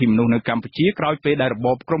ពសិទ្ធិមនុស្សនៅកម្ពុជាក្រោយពេលដែលរប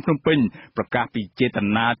បក្រុងភ្នំពេញប្រកាសពីចេត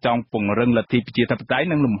នាចង់ពង្រឹងលទ្ធិប្រជាធិបតេយ្យ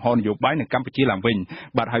និងលំហនយោបាយនៅកម្ពុជាឡើងវិញ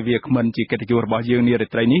បាទហើយវាគ្មិនជាកិត្តិយសរបស់យើងនារា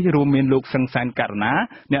ត្រីនេះរួមមានលោកសឹងសែនករណា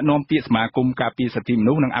អ្នកនាំពាក្យសមាគមការពារសិទ្ធិម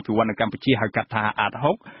នុស្សនិងអភិវឌ្ឍនៅកម្ពុជាហៅកាត់ថាអាត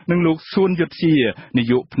6និងលោកសួនយុទ្ធជានា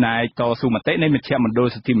យកផ្នែកតស៊ូមតិនៃមជ្ឈមណ្ឌល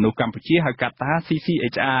សិទ្ធិមនុស្សកម្ពុជាហៅកាត់ថា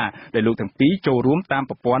CCHR ដែលលោកទាំងពីរចូលរួមតាម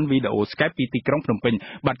ប្រព័ន្ធវីដេអូ Skype ពីទីក្រុងភ្នំពេញ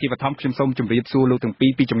បាទជាបឋមខ្ញុំសូមជម្រាបសួរលោកទាំងពី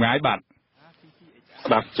រពីចម្ងាយបាទ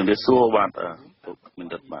ជម្រាបសួរបាទលោកមិន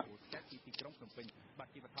ដិតបាទ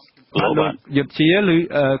លោកយុទ្ធជាឬ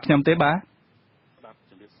ខ្ញុំទេបាទ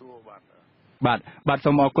បាទ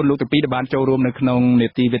សូមអរគុណលោកទាំងពីរដែលបានចូលរួមនៅក្នុងនេ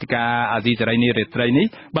តិវេទិកាអាស៊ីសេរីនារាត្រីនេះ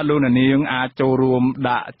បាទលោកនាងអាចចូលរួម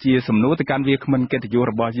ដាក់ជាសំណួរទៅកាន់វាគ្មិនកិត្តិយស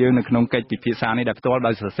របស់យើងនៅក្នុងកិច្ចពិភាក្សានេះដែលផ្ទាល់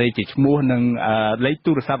ដោយសរសេរជាឈ្មោះនិងលេខ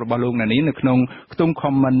ទូរស័ព្ទរបស់លោកនាងនៅក្នុងខ្ទង់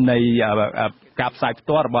comment នៃការផ្សាយផ្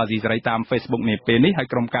ទាល់របស់អាស៊ីសេរីតាម Facebook នាពេលនេះហើយ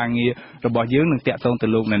ក្រុមការងាររបស់យើងនឹងតាក់ទងទៅ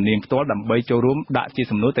លោកនាងផ្ទាល់ដើម្បីចូលរួមដាក់ជា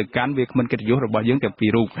សំណួរទៅកាន់វាគ្មិនកិត្តិយសរបស់យើងទាំងពីរ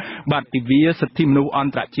រូបបាទទិវាសិទ្ធិមនុស្សអ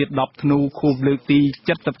ន្តរជាតិ10ធ្នូខួបលើកទី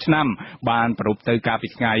70ឆ្នាំបានប្រារព្ធទៅកាលពី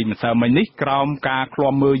ថ្ងៃម្សិលមិញនេះក្រោមការឃ្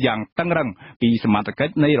លាំមើលយ៉ាងតឹងរ៉ឹងពីសមត្ថកិ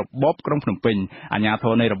ច្ចនៃរបបក្រុងភ្នំពេញអាជ្ញាធ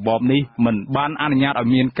រនៃរបបនេះមិនបានអនុញ្ញាតឲ្យ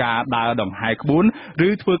មានការដើរដង្ហែក្បួនឬ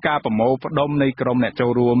ធ្វើការប្រមូលផ្ដុំនៃក្រុមអ្នកចូ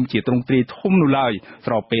លរួមជាទ្រង់ទ្រាយធំនោះឡើយ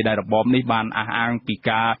ស្របពេលដែលរបបនេះបានអះអាងពី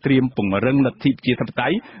ការត្រៀមពង្រឹងលទ្ធិប្រជាធិបតេ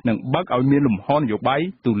យ្យនិងបើកឲ្យមានលំហនយោបាយ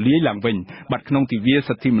ទូលាយឡើងវិញបាទក្នុងទិវា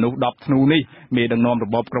សិទ្ធិមនុស្ស10ធ្នូនេះមេដឹកនាំរ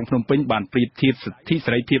បបក្រុងភ្នំពេញបានប្រៀបធៀបសិទ្ធិ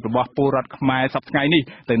សេរីភាពរបស់ពលរដ្ឋខ្មែរសប្តាហ៍ថ្ងៃនេះ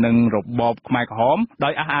ទៅនឹងរបបខ្មែរក្រហមដោ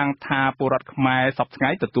យអះអាងថាពលរដ្ឋខ្មែរសប្តាហ៍ថ្ងៃ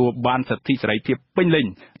ទទួលបានសិទ្ធិសេរីភាពពេញលេញ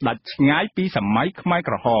ដាច់ឆ្ងាយពីសម័យខ្មែរ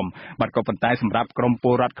ក្រហមបាទក៏ប៉ុន្តែសម្រាប់ក្រុមព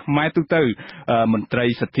លរដ្ឋខ្មែរទូទៅមន្ត្រី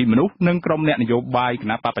សិទ្ធិមនុស្សនិងក្រុមអ្នកនយោបាយគ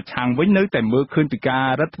ណបកប្រឆាំងវិញនៅតែមើលឃើញពីការ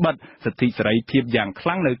រឹតបន្តឹងសិទ្ធិសេរីភាពយ៉ាងខ្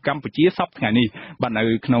លាំងនៅកម្ពុជាសប្តាហ៍ថ្ងៃនេះបាទនៅ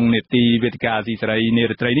ក្នុងនេតិវេទិកាអាស៊ីសេរីនា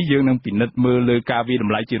រាត្រីនេះយើងនឹងពិនិត្យមើលលើការវិត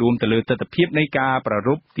ម្លៃជារួមទៅលើទស្សនវិជ្ជានៃការប្រារ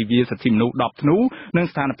ព្ធទិវាសិទ្ធិមនុស្ស10ធ្នូនិង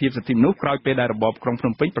ស្ថានភាពសិទ្ធិមនុស្សក្រោយពេលដែលរបបក្រុងភ្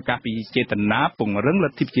នំពេញប្រកាសពីចេត តនាពង្រឹងល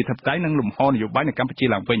ទ្ធិប្រជាធិបតេយ្យនិងលំហនយោបាយនៅកម្ពុជា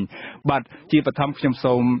ឡើងវិញបាទជាបឋមខ្ញុំ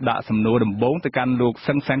សូមដាក់សំណួរដំបូងទៅកាន់លោក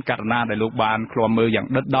សឹងសានករណាដែលលោកបានឃ្លាំមើលយ៉ាង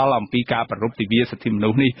ដិតដល់អំពីការប្រពៃទិវាសិទ្ធិមនុ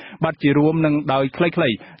ស្សនេះបាទជារួមនឹងដោយខ្លី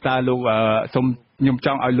ៗតើលោកសូមខ្ញុំច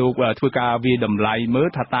ង់ឲ្យលោកធ្វើការវាតម្លៃមើល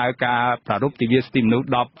ថាតើការប្រារព្ធទិវាសិទ្ធិមនុស្ស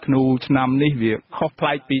10ធ្នូឆ្នាំនេះវាខុសប្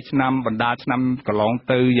លែកពីឆ្នាំបណ្ដាឆ្នាំកន្លង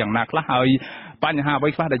ទៅយ៉ាងណាខ្លះហើយបញ្ហាអ្វី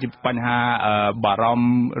ខ្លះដែលជាបញ្ហាបារម្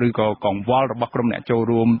ភឬក៏កង្វល់របស់ក្រុមអ្នកចូល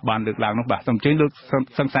រួមបានលើកឡើងនោះបាទសូមអញ្ជើញលោក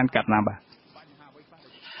សឹងសានកាត់ណា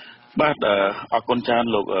បាទអរគុណច្រើន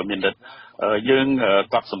លោកមានរិទ្ធយើង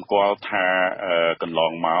កត់សម្គាល់ថាកន្ល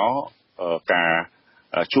ងមកការ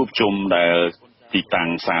ជួបជុំដែលទីតាំង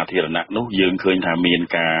សាធារណៈនោះយើងឃើញថាមាន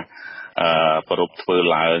ការប្រពៃធ្វើ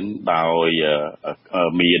ឡើងដោយ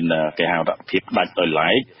មានគេហៅថាភាពដាច់ដោយ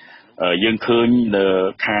ឡែកយើងឃើញ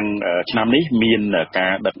ខាងឆ្នាំនេះមានកា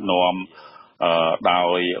រដឹកនាំដោ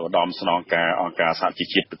យឧត្តមស្នងការអង្គការសហជីវ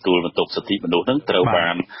ជាតិទទួលបន្ទុកសិទ្ធិមនុស្សនឹងត្រូវបា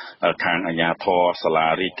នខាងអាជ្ញាធរសាលា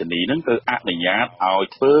រាជធានីនឹងគឺអនុញ្ញាតឲ្យ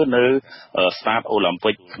ធ្វើនៅស្តាតអូ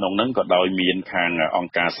ឡ িম্প ិកក្នុងនឹងក៏ដោយមានខាងអង្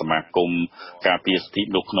គការសមាគមការពារសិទ្ធិម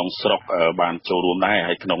នុស្សក្នុងស្រុកបានចូលរួមដែរ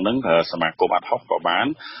ហើយក្នុងនឹងសមាគមអាត់ហុកក៏បាន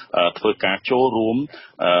ធ្វើការចូលរួម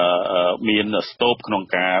មានស្ទូបក្នុង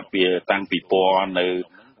ការតាំងពីពណ៌នៅ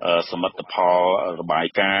សមិទ្ធផលរបាយ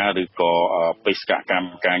ការណ៍ឬក៏បេសកកម្ម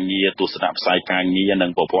ការងារទស្សនវិស័យការងារនិ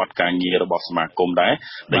ងប្រវត្តិការងាររបស់សមាគមដែរ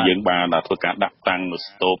ដែលយើងបានធ្វើការដាក់តាំង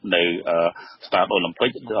ស្ទូបនៅស្តាតអូឡ িম্প ិក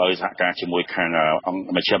ដោយសហការជាមួយខាង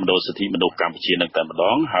មជ្ឈមណ្ឌលសិទ្ធិមនុស្សកម្ពុជានឹងតែម្ដ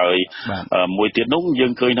ងហើយមួយទៀតនោះយើ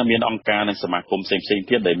ងឃើញថាមានអង្គការនិងសមាគមផ្សេងៗ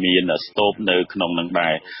ទៀតដែលមានស្ទូបនៅក្នុងនឹងដែ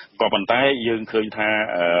រក៏ប៉ុន្តែយើងឃើញថា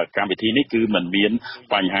កម្មវិធីនេះគឺមិនមាន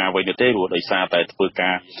បញ្ហាអ្វីទេព្រោះដោយសារតែធ្វើ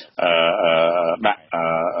ការដាក់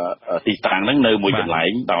ទីតាំងហ្នឹងនៅមួយកន្លែ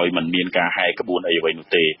ងដោយមិនមានការហែកក្បួនអីអ្វីនោះ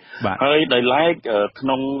ទេហើយដោយឡែកក្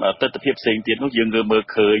នុងទស្សនវិជ្ជាផ្សេងទៀតនោះយើងមើល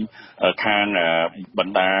ឃើញខាងប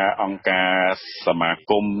ណ្ដាអង្គការសមា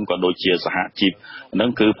គមក៏ដូចជាសហជីពហ្នឹង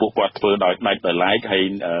គឺពួកគាត់ធ្វើដោយដាច់ដោយឡែកហើយ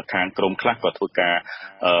ខាងក្រមខ្លះក៏ធ្វើការ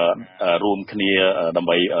រួមគ្នាដើម្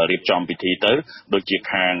បីរៀបចំពិធីទៅដូចជា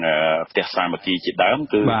ខាងផ្ទះសាមគ្គីជាដើម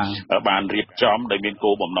គឺបានរៀបចំដោយមាន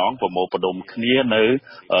គោលបំណងប្រមូលផ្ដុំគ្នានៅ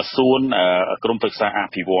សួនក្រមប្រឹក្សាអ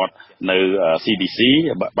ភិវឌ្ឍនៅ CDC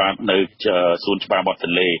បាទនៅសួនច្បារបត់ទ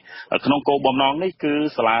ន្លេក្នុងគោលបំណងនេះគឺ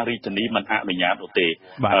សាលារាជធានីមិនអនុញ្ញាតនោះទេ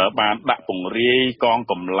បានដាក់ពង្រាយកង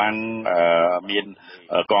កម្លាំងមាន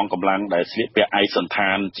កងកម្លាំងដែលស្លៀកពាក់ឯកសណ្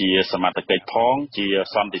ឋានជាសមត្ថកិច្ចផងជា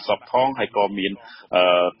សន្តិសុខផងហើយក៏មាន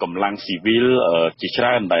កម្លាំងស៊ីវិលជាច្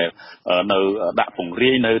រើនដែលនៅដាក់ពង្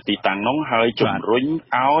រាយនៅទីតាំងនោះហើយជំរុញ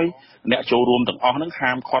ឲ្យអ្នកចូលរួមទាំងអស់ហ្នឹង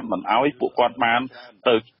ហាមឃាត់មិនឲ្យពួកគាត់បាន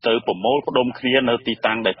ទៅប្រមូលផ្ដុំគ្នានៅទី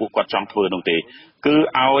តាំងដែលពួកគាត់ចង់ធ្វើនោះទេគឺ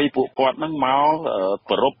ឲ្យពួកគាត់ហ្នឹងមក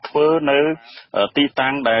ប្រពៃធ្វើនៅទី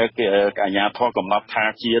តាំងដែលអាជ្ញាធរកំណត់ថា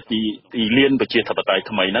ជាទីលានប្រជាធិបតេយ្យ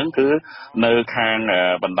ថ្មីហ្នឹងគឺនៅខាង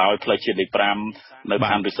បណ្ដោយផ្លូវជាតិលេខ5នៅ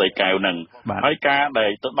ខណ្ឌរិស័យកែវហ្នឹងហើយការដែ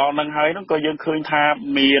លទៅដល់ហ្នឹងហើយហ្នឹងក៏យើងឃើញថា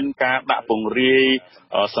មានការដាក់ពង្រាយ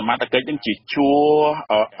សមត្ថកិច្ចហ្នឹងជាជួរ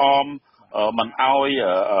អមមិនឲ្យ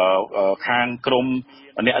ខាងក្រម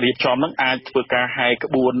អ្នករៀបចំហ្នឹងអាចធ្វើការហែក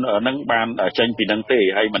ក្បួនហ្នឹងបានចេញពីហ្នឹងទេ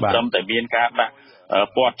ហើយមិនត្រឹមតែមានការដាក់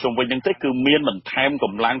ព័ទ្ធជុំវិញហ្នឹងទេគឺមានបន្ថែមក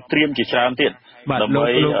ម្លាំងត្រៀមជាច្រើនទៀតដើម្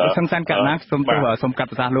បីលោកសង្សានកណ្ណាសូមកាត់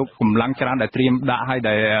ប្រសាសន៍លោកកម្លាំងច្រើនដែលត្រៀមដាក់ឲ្យ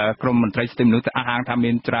ដែលក្រមមន្ត្រីសិទ្ធិមនុស្សអះអាងថា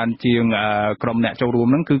មានច្រើនជាងក្រមអ្នកចូលរួម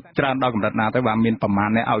ហ្នឹងគឺច្រើនដល់កម្រិតណាទៅបាទមានប្រមាណ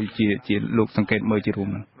អ្នកឲ្យជាលោកសង្កេតមើលជារួម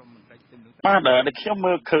ហ្នឹងបាទដែលខ្ញុំ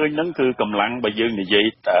មើលឃើញហ្នឹងគឺកម្លាំងបើយើងនិយាយ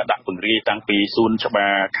ដាក់ពង្រាយតាំងពីសួនច្បា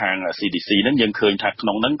រខាង CDC ហ្នឹងយើងឃើញថាក្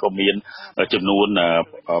នុងហ្នឹងក៏មានចំនួន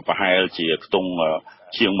ប្រហែលជាខ្ទង់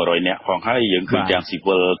ជាង100នាក់ផងហើយយើងឃើញទាំងស៊ី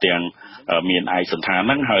វិលទាំងមានឯកសណ្ឋាន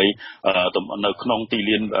ហ្នឹងហើយនៅក្នុងទី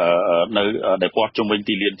លាននៅដែលព័ទ្ធជុំវិញ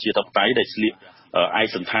ទីលានជាតបតៃដែលស្លៀកឯក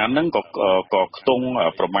សណ្ឋានហ្នឹងក៏ខ្ទង់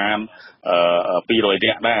ប្រមាណ200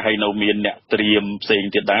នាក់ដែរហើយនៅមានអ្នកត្រៀមផ្សេង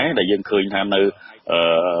ទៀតដែរដែលយើងឃើញថានៅ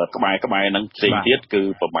ក្បែរហ្នឹងផ្សេងទៀតគឺ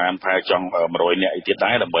ប្រមាណប្រហែលចង់100នាក់អីទៀត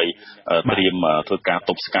ដែរដើម្បីត្រៀមធ្វើការទ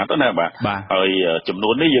ប់ស្កាត់ណាបាទហើយចំនួ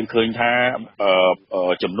ននេះយើងឃើញថា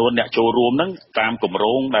ចំនួនអ្នកចូលរួមហ្នឹងតាមគម្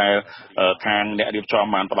រោងដែលខាងអ្នករៀបចំ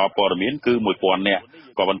បានផ្ដល់ព័ត៌មានគឺ 1000 នាក់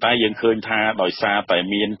ក៏ប៉ុន្តែយើងឃើញថាដោយសារតែ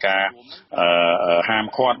មានការហាម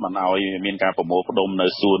ឃាត់មិនឲ្យមានការប្រមូលផ្ដុំនៅ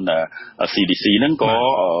សួន CDC ហ្នឹងក៏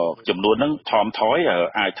ចំនួនហ្នឹងថមថយ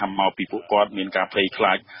អាចថាមកពីពួកគាត់មានការភ័យខ្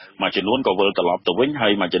លាចមួយចំនួនក៏វិលត្រឡប់ទៅវិញហើ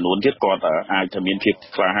យមួយចំនួនទៀតគាត់អាចថាមានភាព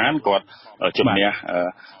ក្លាហានគាត់ជំនះ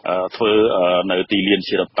ធ្វើនៅទីលាន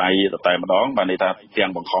ជាតតៃតែម្ដងបានន័យថាទាំ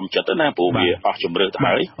ងបង្ខំចិត្តទៅណាព្រោះវាអស់ជំរឿទៅ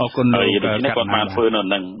ហើយអរគុណលោកគាត់បានធ្វើនៅ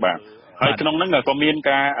ហ្នឹងបាទហើយក្នុងហ្នឹងក៏មាន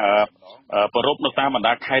ការ ប្រពនៅតាមបណ្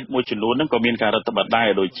ដាខេត្តមួយចំនួនហ្នឹងក៏មានការរដ្ឋបတ်ដែរ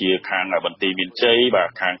ដូចជាខាងបន្ទាយមានជ័យបាទ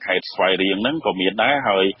ខាងខេត្តស្វាយរៀងហ្នឹងក៏មានដែរ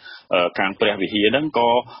ហើយខាងព្រះវិហារហ្នឹងក៏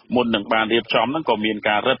មុននឹងបានរៀបចំហ្នឹងក៏មាន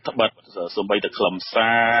ការរដ្ឋបတ်សូម្បីតែខ្លឹមសា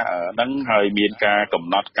រហ្នឹងហើយមានការកំ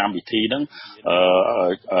ណត់កម្មវិធីហ្នឹង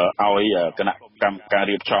ឲ្យគណៈកម្មការ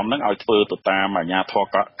រៀបចំហ្នឹងឲ្យធ្វើទៅតាមអាជ្ញាធរ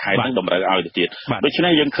ខេត្តហ្នឹងតម្រូវឲ្យទៅទៀតដូច្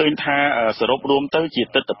នេះយើងឃើញថាសរុបរួមទៅជា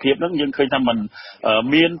ទស្សនវិជ្ជាហ្នឹងយើងឃើញថាมัน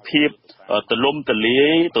មានភាពទលំទលា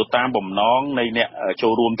យទៅតាមបំណងនៃអ្នកចូ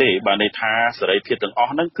លរួមទេបាទន័យថាសេរីភាពទាំងអស់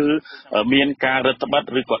ហ្នឹងគឺមានការរដ្ឋបတ်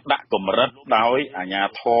ឬក៏ដាក់កម្រិតដោយអាជ្ញា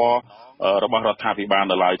ធររបស់រដ្ឋាភិបាល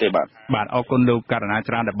នៅឡើយទេបាទអរគុណលោកករណី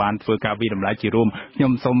ច្រើនដែលបានធ្វើការវិដំឡៃជារួមខ្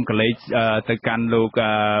ញុំសូមកលេចទៅកាន់លោក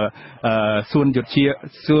សួនយុទ្ធ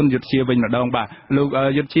ជាវិញម្ដងបាទលោក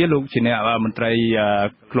យុទ្ធជាលោកជាអ្នកមន្ត្រី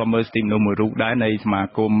ឃ្លាំមើលសិទ្ធិមនុស្សមួយរូបដែរនៃសមា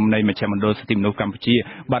គមនៃមជ្ឈមណ្ឌលសិទ្ធិមនុស្សកម្ពុជា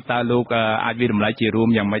បាទតើលោកអាចវិដំឡៃជារួម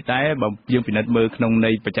យ៉ាងម៉េចដែរបើយើងពិនិត្យមើលក្នុង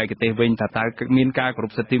នៃបច្ចេកទេសវិញតើមានការគោរ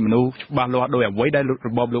ពសិទ្ធិមនុស្សច្បាស់លាស់ដោយអ្វីដែលរ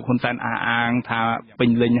បបលោកហ៊ុនសែនអះអាងថាពេញ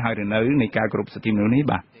លេញហើយឬនៅនៃការគោរពសិទ្ធិមនុស្សនេះ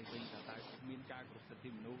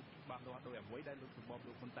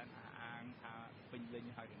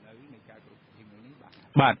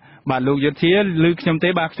បាទបាទលោកយុទ្ធជាឮខ្ញុំទេ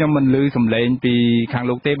បាទខ្ញុំមិនឮសំឡេងពីខាង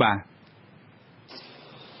លោកទេបាទ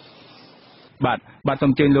សូ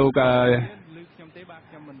មអញ្ជើញលោក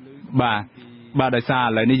បាទដោយសារឥ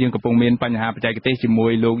ឡូវនេះយើងកំពុងមានបញ្ហាបច្ចេកទេសជាមួ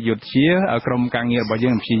យលោកយុទ្ធជាក្រុមការងាររបស់យើ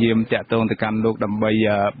ងព្យាយាមតាក់ទងទៅកាន់លោកដើម្បី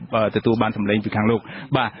ទទួលបានសម្លេងពីខាងលោក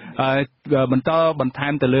បាទបន្តបន្ថែ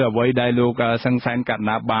មទៅលើអ្វីដែលលោកសង្សានករ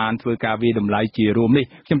ណីបានធ្វើការវិដំឡៃជារួមនេះ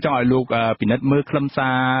ខ្ញុំចង់ឲ្យលោកពិនិត្យមើលខ្លឹមសា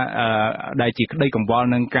រដែលជាក្តីកង្វល់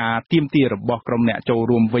នឹងការទាមទាររបស់ក្រុមអ្នកចូល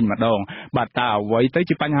រួមវិញម្ដងបាទតើអ្វីទៅ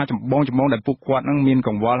ជាបញ្ហាចម្បងដែលពួកគាត់នឹងមានក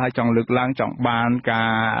ង្វល់ហើយចង់លើកឡើងចង់បានការ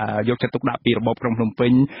យកចិត្តទុកដាក់ពីរបបក្រុងភ្នំពេ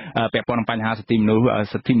ញពាក់ព័ន្ធនឹងបញ្ហាសិទ្ធិមនុ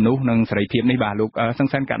ស្សនិងសេរីភាពនេះបាទលោកស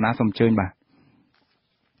ង្សានករណីសូមអញ្ជើញបាទ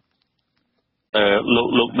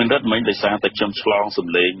លោកមានរដ្ឋមិញដោយសារតែខ្ញុំឆ្លងស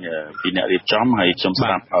ម្លេងពីអ្នករៀបចំហើយខ្ញុំស្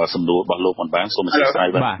ដាប់សំណួររបស់លោកមិនបានសូមអធិស្ឋាន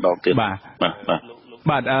បាទដងទៀត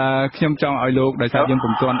បាទខ្ញុំចង់ឲ្យលោកដោយសារយើង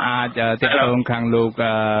ពុំទាន់អាចតាក់ទងខាងលោក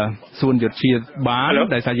សួនយុទ្ធជាបាន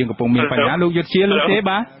ដោយសារយើងកំពុងមានបញ្ហាលោកយុទ្ធជាលោកទេ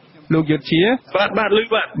បាទលោកយុទ្ធជាបាទលឺ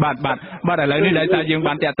បាទឥឡូវនេះដោយសារយើង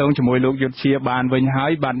បានតាក់ទងជាមួយលោកយុទ្ធជាបានវិញហើ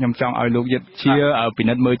យបាទខ្ញុំចង់ឲ្យលោកយុទ្ធជាពិ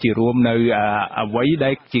និត្យមើលជារួមនៅអ្វីដែ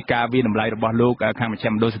លជាការវិដំឡៃរបស់លោកខាងមជ្ឈ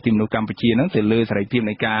មណ្ឌលសិទ្ធិមនុស្សកម្ពុជាហ្នឹងទៅលើសេរីភាព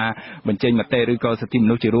នៃការបញ្ចេញមតិឬក៏សិទ្ធិម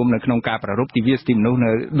នុស្សជារួមនៅក្នុងការប្រារព្ធទិវាសិទ្ធិមនុស្ស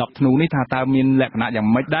នៅ10ធ្នូនេះថាតើមានលក្ខណៈយ៉ាង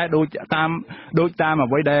ម៉េចដែរដូចតាម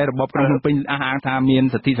អ្វីដែលរបបក្រុងភ្នំពេញអះអាងថាមាន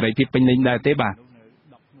សិទ្ធិសេរីភាពពេញលេញដែរទេបា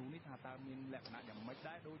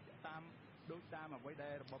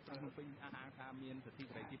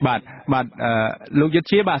ទបាទលោកយុទ្ធ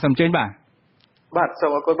ជាបាទសូមអញ្ជើញបាទសូ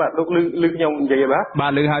មអរគុណបាទលោកឮខ្ញុំនិយាយបា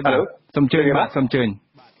ទឮហើយបាទសូមអញ្ជើញបាទសូមអញ្ជើញ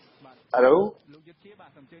ហៅលោកយុទ្ធជាបាទ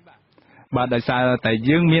សូមអញ្ជើញបាទដោយសារតែ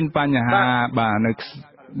យើងមានបញ្ហាបាទនៅ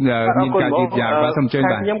មានការយឺតយ៉ាវបាទសូមអញ្ជើញ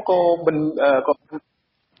បាទខ្ញុំក៏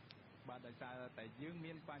បាទដោយសារតែយើង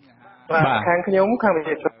មានបញ្ហាបាទខាងខ្ញុំខាងវិ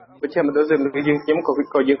ជ្ជាមណ្ឌលសិទ្ធិមនុស្សយើងខ្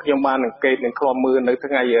ញុំបានអង្កេតនិងឃ្លាំមើលនៅ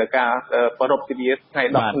ថ្ងៃការប្រពៃទិវាថ្ងៃ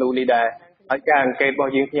10ធ្នូនេះដែរហើយការអង្កេតរប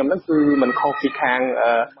ស់យើងខ្ញុំហ្នឹងគឺមិនខុសពីខាង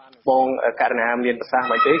បងករណីមានប្រសាសន៍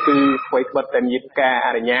មិនទេគឺអ្វីក្បិតតែមានការអ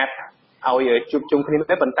នុញ្ញាតឲ្យជួបជុំគ្នា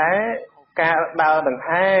ទេប៉ុន្តែការដើរដង្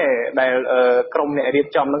ហែដែលក្រុមអ្នករៀប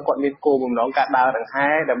ចំហ្នឹងគាត់មានគោលបំណងការដើរដង្ហែ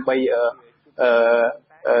ដើម្បី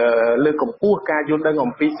លើកកម្ពស់ការយល់ដឹង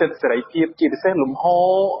អំពីសិទ្ធិសេរីភាពជាពិសេសលំហ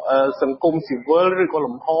សង្គមស៊ីវិលឬក៏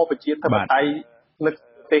លំហប្រជាធិបតេយ្យនៅប្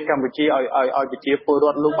រទេសកម្ពុជាឲ្យប្រជាពលរ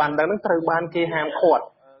ដ្ឋលោកបានដឹងហ្នឹងត្រូវបានគេហាមឃាត់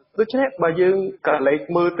ដូច្នេះបើយើងក៏លេខ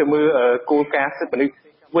មើលគោលការណ៍សិទ្ធិមនុស្ស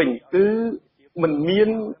វិញគឺមិនមាន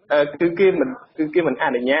គឺគេមិនអ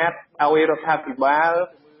នុញ្ញាតឲ្យរដ្ឋាភិបាល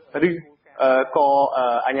ឬក៏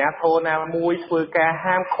អាជ្ញាធរណាមួយធ្វើការ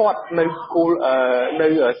ហាមឃាត់នៅគោលនៅ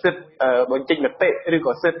សិទ្ធិបញ្ចេញមតិឬ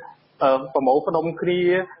ក៏សិទ្ធិប្រមូលផ្ដុំគ្នា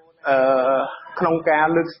ក្នុងការ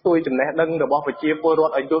លើកស្ទួយចំណេះដឹងរបស់ប្រជាពលរ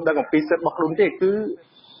ដ្ឋឲ្យយល់ដឹងអំពីសិទ្ធិរបស់ខ្លួនទេគឺ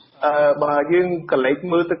បើយើងក៏លេខ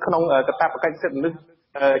មើលទៅក្នុងកាតព្វកិច្ចសិទ្ធិមនុស្ស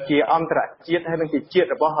ជាអន្តរជាតិហើយនិងជាជាតិ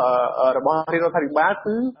របស់រដ្ឋាភិបាល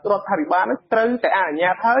គឺរដ្ឋាភិបាលនឹងត្រូវតែអនុញ្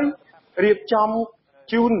ញាតឲ្យរៀបចំ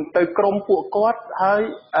ជូនទៅក្រមពួកគាត់ហើយ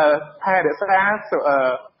ថែរក្សា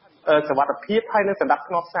សុវត្ថិភាពហើយនិងសណ្ដាប់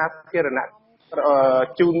ធ្នាប់សាធារណៈ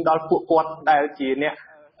ជូនដល់ពួកគាត់ដែលជាអ្នក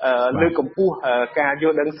លើកកម្ពស់ការយ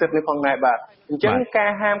ល់ដឹងសិទ្ធិនេះផងដែរបាទអញ្ចឹងកា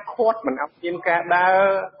រហាមឃាត់មិនឲ្យមានការដើរ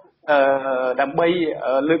ដើម្បី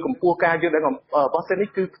លើកកម្ពស់ការយល់ដឹងរបស់សិទ្ធិនេះ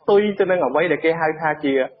គឺផ្ទុយទៅនឹងអ្វីដែលគេហៅថា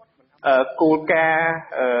ជា គោលការណ៍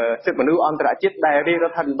សិទ្ធិមនុស្សអន្តរជាតិដែលរាជរ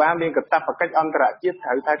ដ្ឋាភិបាលមានកាតព្វកិច្ចអន្តរជាតិត្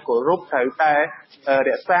រូវតែគោរពត្រូវតែ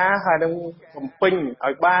រក្សាហើយនឹងបំពេញ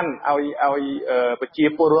ឲ្យបានឲ្យប្រជា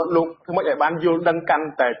ពលរដ្ឋលោកធ្វើម៉េចឲ្យបានយល់ដឹងកាន់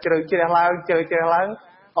តែជ្រៅជ្រះឡើង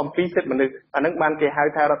អំពីសិទ្ធិមនុស្សអានឹងបានគេហៅ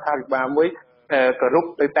ថារដ្ឋាភិបាលមួយគោរព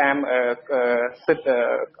ទៅតាមសិទ្ធិ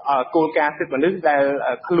គោលការណ៍សិទ្ធិមនុស្សដែល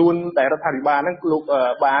ខ្លួនដែលរដ្ឋាភិបាលហ្នឹងលោក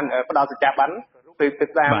បានផ្ដល់សច្ចាប័នទៅ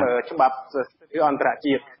តាមច្បាប់អន្តរ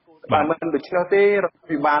ជាតិបើមិនដូច្នោះទេរដ្ឋា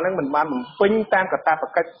ភិបាលហ្នឹងមិនបានបំពេញតាមកាតព្វ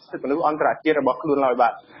កិច្ចសិទ្ធិមនុស្សអន្តរជាតិរបស់ខ្លួនឡើយ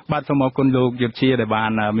បាទសូមអរគុណលោកយុទ្ធជាដែលបា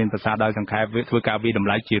នមានប្រសាសន៍ដោយសង្ខេបធ្វើការវិតម្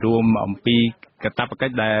លៃជារួមអំពីកាតព្វកិ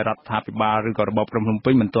ច្ចដែលរដ្ឋាភិបាលឬក៏របបក្រុងភ្នំ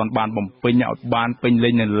ពេញមិនទាន់បានបំពេញឲ្យបានពេញលេ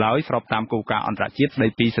ញនៅឡើយស្របតាមគោលការណ៍អន្តរជាតិស្តី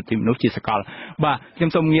ពីសិទ្ធិមនុស្សជាសកលបាទខ្ញុំ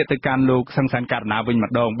សូមងាកទៅកាន់លោកសង្សានករណាវិញ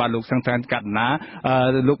ម្ដងបាទលោកសង្សានករណា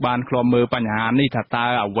លោកបានឃ្លាំមើលបញ្ហានេះថាតើ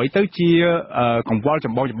អ្វីទៅជាកង្វល់ច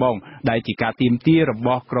ម្បងដែលជាការទាមទាររប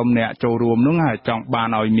ស់ក្រុមអ្នកចូលរួមនោះហើយចង់បាន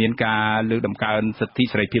ឲ្យមានការលើកដំកើងសិទ្ធិ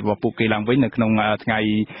សេរីភាពរបស់ពួកគេឡើងវិញនៅក្នុងថ្ងៃ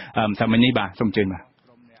ម្សិលមិញនេះបាទសូមអញ្ជើញ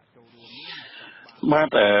បាទ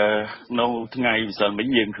នៅថ្ងៃម្សិលមិញ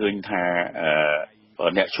យើងឃើញថា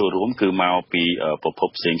អ្នកចូលរួមគឺមកពីប្រភព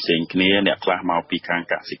ផ្សេងគ្នាអ្នកខ្លះមកពីខាង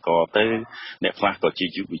កសិករទៅអ្នកខ្លះក៏ជា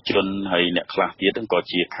យុវជនហើយអ្នកខ្លះទៀតក៏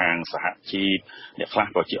ជាខាងសហជីពអ្នកខ្លះ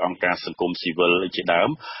ក៏ជាអង្គការសង្គមស៊ីវិលជាដើម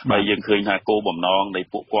ហើយយើងឃើញថាគោលបំណងនៃ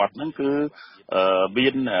ពួកគាត់ហ្នឹងគឺមា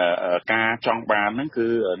នការចង់បានហ្នឹងគឺ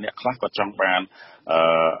អ្នកខ្លះក៏ចង់បាន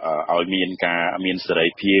ឲ្យមានសេរី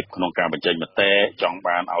ភាពក្នុងការបញ្ចេញមតិចង់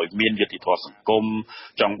បានឲ្យមានយុត្តិធម៌សង្គម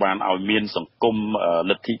ចង់បានឲ្យមានសង្គម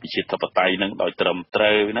លទ្ធិប្រជាធិបតេយ្យនឹងដោយត្រឹមត្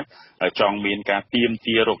រូវណាហើយចង់មានការទាម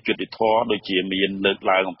ទាររកយុត្តិធម៌ដូចជាមានលើក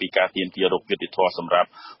ឡើងអំពីការទាមទាររកយុត្តិធម៌សម្រាប់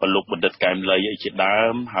លោកបណ្ឌិតកែមលីអីជាដើ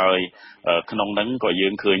មហើយក្នុងហ្នឹងក៏យើ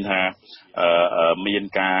ងឃើញថាមាន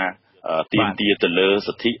ការទាមទារទៅលើ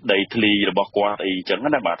សិទ្ធិដីធ្លីរបស់គាត់អីចឹង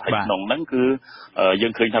ណាបាទហើយក្នុងហ្នឹងគឺយើ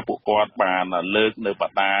ងឃើញថាពួកគាត់បានលើកនៅប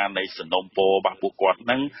ដានៃសំណុំពររបស់ពួកគាត់ហ្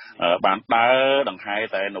នឹងបានដើរដង្ហែ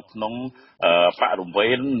តែនៅក្នុងបរិវេ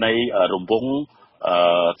ណនៃរង្វង់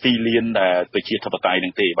ទីលានដែលប្រជាធិបតេយ្យនឹ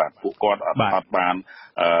ងទេបាទពួកគាត់អត់បាន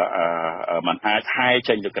มันអាចហែ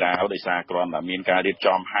ចេញទៅក្រៅដោយសារគ្រាន់តែមានការរៀប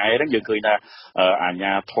ចំហែហ្នឹងយើងឃើញថាអាជ្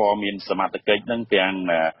ញាធរមានសមត្ថកិច្ចហ្នឹងទាំង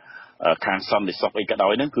ខាងសន្តិសុខអីក៏ដោ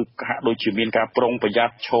យហ្នឹងគឺហាក់ដូចជាមានការប្រុងប្រយ័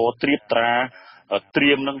ត្នឈរត្រៀបត្រាត្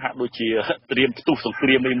រៀមនឹងហាក់ដូចជាត្រៀមផ្ទុះសង្គ្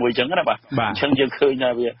រាមមួយអញ្ចឹងណាបាទអញ្ចឹងយើងឃើញ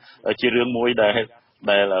ថាវាជារឿងមួយដែល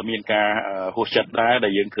មានការហួសចិត្តដែរដែ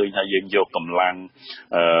លយើងឃើញថាយើងយកកម្លាំង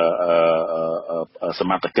ស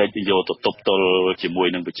មត្ថកិច្ចយកទៅទប់ទល់ជាមួយ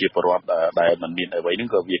នឹងប្រជាពលរដ្ឋដែលមិនមានអ្វីហ្នឹង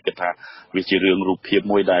ក៏វាគិតថាវាជារឿងរូបភាព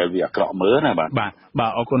មួយដែលវាអាក្រក់មើលណាបាទ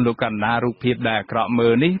អរគុណលោកកណ្ណារូបភាពដែលអាក្រក់មើ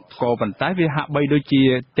លនេះក៏ប៉ុន្តែវាហាក់បីដូចជា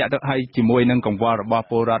តាក់ទងឲ្យជាមួយនឹងកង្វល់របស់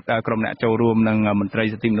ពលរដ្ឋក្រុមអ្នកចូលរួមនិងមន្ត្រី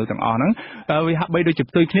សិទ្ធិមនុស្សទាំងអស់ហ្នឹងវាហាក់បីដូចជា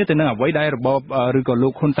ផ្ទុយគ្នាទៅនឹងអ្វីដែលរបបឬក៏លោ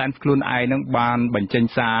កហ៊ុនសែនខ្លួនឯងហ្នឹងបានបញ្ចេញ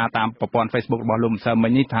សារតាមប្រព័ន្ធ Facebook របស់លោកម្សិលមិ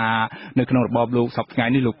ញនេះថានៅក្នុងរបបលោកសពថ្ងៃ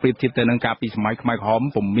នេះលោកប្រៀបធៀបទៅនឹងកាលពីសម័យខ្មែរក្រហម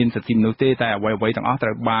ពុំមានសិទ្ធិមនុស្សទេតែអ្វីទាំងអស់ត្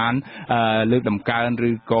រូវបានលើកដំកើង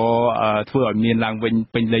ឬក៏ធ្វើឲ្យមានឡើងវិញ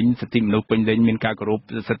ពេញលេញសិទ្ធិមនុស្សពេញលេញមានការគោរព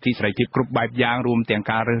សិទ្ធិសេរីភាពគ្រប់បែបយ៉ាងរួមទាំង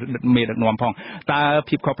ការរើសមេដឹកនាំផងតើ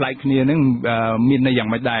ភាពខុសប្លែកគ្នានឹងមានន័យយ៉ាង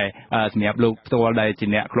ម៉េចដែរសម្រាប់លោកផ្ទាល់ដែលជា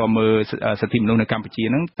អ្នកឃ្លាំមើលសិទ្ធិមនុស្សនៅកម្ពុជា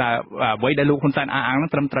ហ្នឹងតើអ្វីដែលលោកហ៊ុនសែនអះអាងហ្នឹង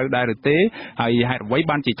ត្រឹមត្រូវដែរឬទេហើយហេតុអ្វី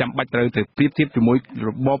បានជាចាំបាច់ត្រូវទៅប្រៀបធៀបជាមួយរ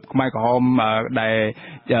បបខ្មែរក្រហមដែល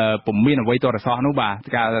ពុំមានអ្វីទាល់តែសោះនោះបាទ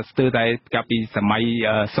ការស្ទើរតែកាលពីសម័យ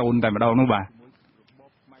0តែម្ដងនោះបាទ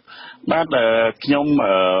ខ្ញុំ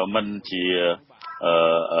មិនជា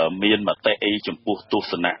មានមតិអីចំពោះទស្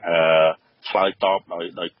សនៈឆ្លើយតប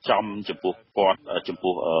ដោយចំចំពោះគាត់ចំ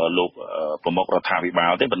ពោះលោកប្រមុខរដ្ឋាភិបា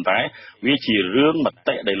លទេប៉ុន្តែវាជារឿងម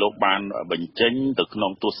តិដែលលោកបានបញ្ចេញទៅក្នុ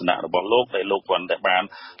ងទស្សនៈរបស់លោកដែលលោកគាត់តែបាន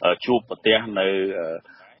ជួបប្រទះនៅ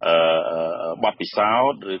បទពិសោ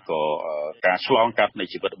ធន៍ឬក៏ការឆ្លងកាត់នៃ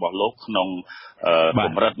ជីវិតរបស់លោកក្នុងក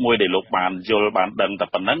ម្រិតមួយដែលលោកបានយល់បានដឹងតែ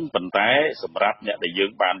ប៉ុណ្ណឹងប៉ុន្តែសម្រាប់អ្នកដែលយើ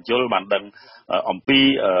ងបានយល់បានដឹងអំពី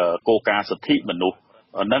គោលការណ៍សិទ្ធិមនុស្ស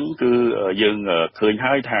ហ្នឹងគឺយើងឃើញ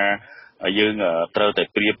ហើយថាយើងត្រូវតែ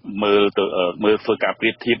ប្រៀបមើលធ្វើការប្រៀ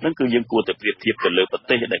បធៀបហ្នឹងគឺយើងគួរតែប្រៀបធៀបទៅលើប្រ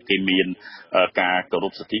ទេសដែលគេមានការគោរ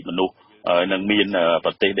ពសិទ្ធិមនុស្សនឹងមាន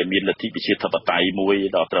ប្រទេសដែលមានលទ្ធិប្រជាធិបតេយ្យមួយ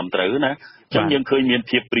ដ៏ត្រឹមត្រូវណាអញ្ចឹងយើងឃើញមាន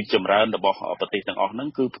ភាពរីកចម្រើនរបស់ប្រទេសទាំងអស់ហ្នឹង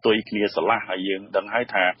គឺផ្ទុយគ្នាស្រឡះហើយយើងដឹងហើយ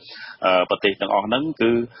ថាប្រទេសទាំងអស់ហ្នឹង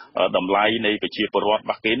គឺតម្លៃនៃប្រជាពលរដ្ឋរ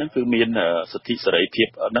បស់គេហ្នឹងគឺមានសិទ្ធិសេរីភាព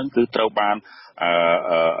ហ្នឹងគឺត្រូវបាន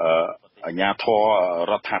អាជ្ញាធរ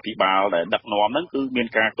រដ្ឋាភិបាលដែលដឹកនាំហ្នឹងគឺមាន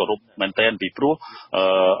ការគោរពមែនទែនពីព្រោះ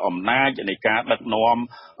អំណាចនៃការដឹកនាំ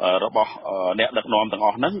របស់អ្នកដឹកនាំទាំងអ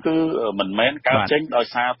ស់ហ្នឹងគឺមិនមែនកើតចេញដោយ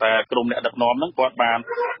សារតែក្រុមអ្នកដឹកនាំហ្នឹងគាត់បាន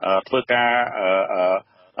ធ្វើការ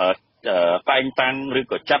តែងតាំងឬ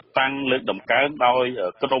ក៏ចាត់តាំងលើកដំកើងដោយ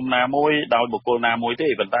ក្រុមណាមួយដោយបុគ្គលណាមួយទេ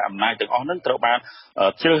ប៉ុន្តែអំណាចទាំងអស់ហ្នឹងត្រូវបាន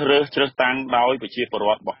ជ្រើសតាំងដោយប្រជាពលរ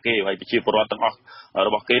ដ្ឋរបស់គេហើយប្រជាពលរដ្ឋទាំងអស់រ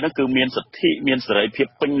បស់គេហ្នឹងគឺមានសិទ្ធិមានសេរីភាព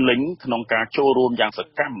ពេញលេញក្នុងការចូលរួមយ៉ាងស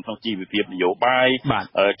កម្មក្នុងជីវភាពនយោបាយ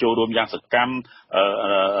ចូលរួមយ៉ាងសកម្ម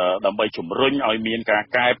ដើម្បីជំរុញឲ្យមានការ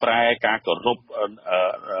កែប្រែការគោរព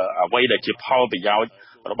អ្វីដែលជាផលប្រយោជន៍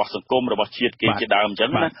របស់សង្គមរបស់ជាតិគេជាដើមអញ្ចឹ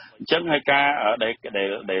ងណាអញ្ចឹងហើយការដែ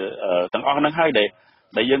លទាំងអស់ហ្នឹងហើយ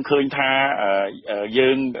ដែលយើងឃើញថាយើ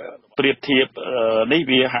ងប្រៀបធៀបនេះ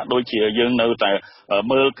វាហាក់ដូចជាយើងនៅតែ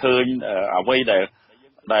មើលឃើញអ្វីដែល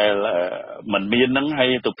มันមានហ្នឹងហើយ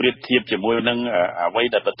ទៅប្រៀបធៀបជាមួយនឹងអ្វី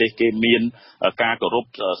ដែលប្រទេសគេមានការគោរព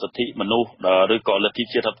សិទ្ធិមនុស្សឬក៏លទ្ធិ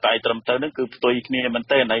ជាតិបតៃត្រឹមត្រូវហ្នឹងគឺផ្ទុយគ្នាមែន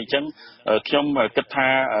ទែនហើយអញ្ចឹងខ្ញុំគិតថា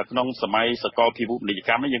ក្នុងសម័យសកលពិភពពាណិជ្ជ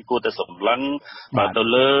កម្មនេះយើងគួរតែសម្លឹងទៅ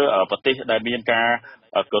លើប្រទេសដែលមានការ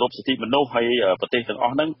គោរពសិទ្ធិមនុស្សហើយប្រទេសទាំងអ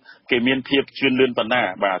ស់ហ្នឹងគេមានភាពជឿនលឿនប៉ុណ្ណា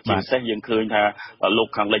បាទជាពិសេសយើងឃើញថាលោក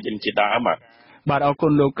ខាងលិចជាដើមបាទអរគុ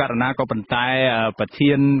ណលោកករណាក៏ប៉ុន្តែប្រ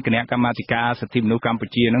ធានគណៈកម្មាធិការសិទ្ធិមនុស្សកម្ពុ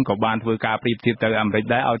ជាហ្នឹងក៏បានធ្វើការប្រៀបធៀបទៅអាមេរិក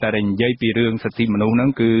ដែរឲ្យតែនិយាយពីរឿងសិទ្ធិមនុស្សហ្នឹង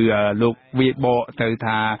គឺលោកវាបកទៅ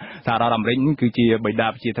ថាសហរដ្ឋអាមេរិកគឺជាបិតា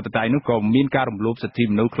ប្រជាធិបតេយ្យនោះក៏មានការរំលោភសិទ្ធិ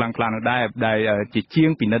មនុស្សខ្លាំងៗនោះដែរដែលជាជាង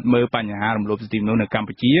ពិនិត្យមើលបញ្ហារំលោភសិទ្ធិមនុស្សនៅកម្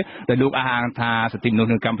ពុជាដែលលោកអះអាងថាសិទ្ធិមនុស្ស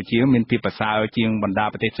នៅកម្ពុជាមានភាពប្រសើរជាងបណ្ដា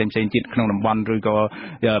ប្រទេសផ្សេងៗទៀតក្នុងតំបន់ឬក៏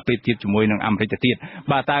ប្រៀបធៀបជាមួយនឹងអាមេរិកទៅទៀត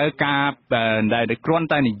បាទតើការដែលគ្រាន់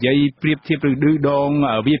តែនិយាយប្រៀបធៀបឬដង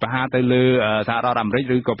វាប្រហារទៅលើសហរដ្ឋអាមេរិក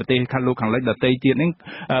ឬក៏ប្រទេសខាងលោកខាងលិចដទៃទៀតហ្នឹង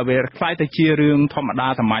វាខ្លាយទៅជារឿងធម្មតា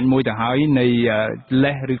សាមញ្ញមួយទៅហើយនៃ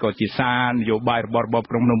លេសឬក៏ជាសារនយោបាយរបស់របប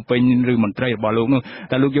ក្រុងភ្នំពេញឬមន្ត្រីរបស់លោកនោះ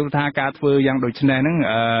តែលោកយល់ថាការធ្វើយ៉ាងដូចនេះហ្នឹង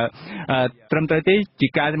ត្រឹមត្រូវទេជា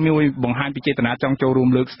ការមួយបង្ហាញពីចេតនាចង់ចូលរួម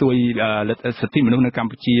លើកស្ទួយសិទ្ធិមនុស្សនៅក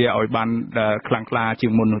ម្ពុជាឲ្យបានខ្លាំងក្លាជា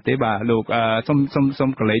ងមុននោះទេបាទលោកសូម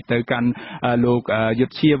កលេចទៅកាន់លោកយុ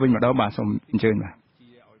ទ្ធជាវិញម្ដងបាទសូមអញ្ជើញបាទ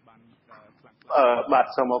បាទ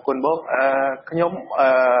សូមអរគុណបងខ្ញុំ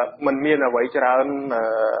មិនមានអ្វីច្រើន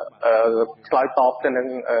ឆ្លើយតបទៅនឹង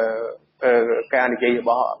ការនិយាយរប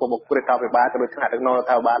ស់បុគ្គលិករដ្ឋាភិបាលទៅលើថ្នាក់ដឹកនាំរដ្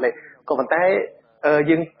ឋាភិបាលទេក៏ប៉ុន្តែ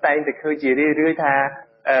យើងតែងតែឃើញជារឿយៗថា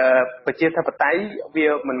ប្រជាធិបតេយ្យវា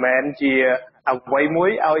មិនមែនជាអ្វីមួយ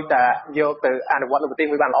ឲ្យតែយកទៅអនុវត្តនៅប្រទេស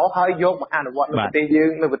មួយបានល្អហើយយកមកអនុវត្តនៅប្រទេសយើ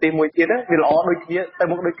ងនៅប្រទេសមួយទៀតវាល្អដូចគ្នាទៅ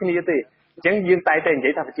មុខដូចគ្នាទេអញ្ចឹងយើងតែនិយា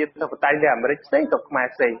យថាប្រជាធិបតេយ្យនៅអាមេរិកផ្សេងទៅខ្មែរ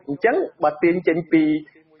ផ្សេងអញ្ចឹងបើទាញចេញពី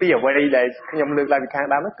អ្វីដែលខ្ញុំលើកឡើងពីខាង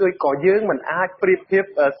ដើមនោះគឺក៏យើងមិនអាចប្រៀបធៀប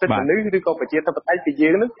សិទ្ធិមនុស្សឬក៏ប្រជាធិបតេយ្យពីយើ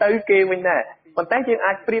ងនឹងទៅគេវិញដែរប៉ុន្តែយើង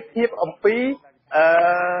អាចប្រៀបធៀបអំពី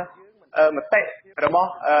មតិរបស់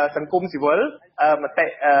សង្គមស៊ីវិលមតិ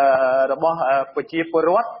របស់ប្រជាពលរ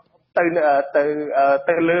ដ្ឋ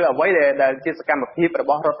ទៅលើអ្វីដែលជាសកម្មភាពរ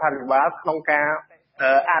បស់រដ្ឋាភិបាលក្នុងការ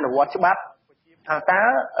អនុវត្តច្បាប់ថាតើ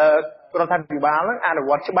រដ្ឋាភិបាលនឹងអនុវ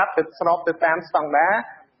ត្តច្បាប់ទៅស្របទៅតាមស្តង់ដារ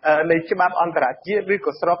នៃច្បាប់អន្តរជាតិឬ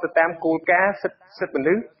ក៏ស្របទៅតាមគោលការណ៍សិទ្ធិម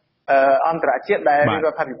នុស្សអន្តរជាតិដែលរ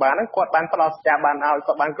ដ្ឋាភិបាលហ្នឹងគាត់បានផ្ដល់សច្ចាប័នឲ្យ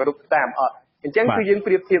គាត់បានគោរពតាមអត់អញ្ចឹងគឺយើង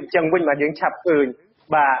ប្រៀបធៀបអញ្ចឹងវិញមកយើងឆាប់ឃើញ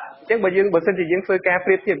បាទអញ្ចឹងបើសិនជាយើងធ្វើការប្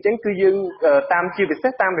រៀបធៀបអញ្ចឹងគឺយើងតាមជាពិសេ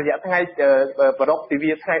សតាមរយៈថ្ងៃប្ររពទិ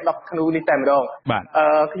វាថ្ងៃ10ធ្នូនេះតែម្ដង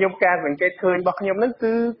ខ្ញុំការសង្កេតឃើញរបស់ខ្ញុំហ្នឹង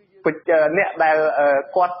គឺអ្នកដែល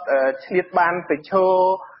គាត់ឆ្លៀតបានទៅ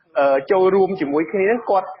ចូលរួមជាមួយគ្នាហ្នឹង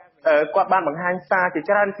គាត់បានបង្ហាញសារជា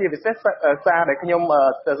ច្រើនជាពិសេសសារដែលខ្ញុំ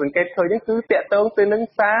សង្កេតឃើញហ្នឹងគឺតាក់ទងទៅនឹង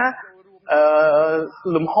សារ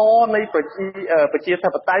លំហនៃប្រជាធិ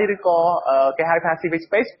បតេយ្យឬក៏គេហៅថា civic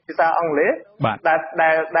space ភាសាអង់គ្លេស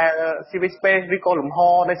ដែល civic space ឬក៏លំហ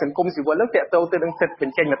នៃសង្គមស៊ីវិលនោះតាក់ទងទៅនឹងសិទ្ធិប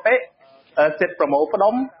ញ្ចេញមតិសិទ្ធិប្រមូលផ្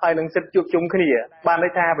ដុំហើយនិងសិទ្ធិជួបជុំគ្នាបានន័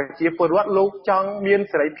យថាប្រជាពលរដ្ឋលោកចង់មាន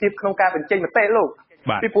សេរីភាពក្នុងការបញ្ចេញមតិលោក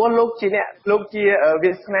ពីព្រោះលោកជា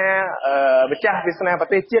វាសនាម្ចាស់វាសនាប្រ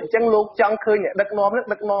ទេសជាតិអញ្ចឹងលោកចង់ឃើញអ្នកដឹក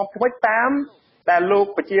នាំធ្វើតាមដែលលោក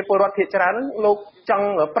ប្រជាពលរដ្ឋភាគច្រើនហ្នឹងលោកចង់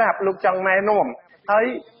ប្រាប់លោកចង់ណែនាំហើយ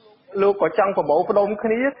លោកក៏ចង់ប្រមូលផ្ដុំគ្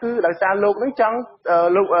នាគឺដោយសារលោកនឹងចង់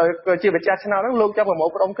លោកជាម្ចាស់ឆ្នោតហ្នឹងលោកចង់ប្រមូល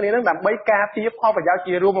ផ្ដុំគ្នាហ្នឹងដើម្បីការពារផលប្រយោជន៍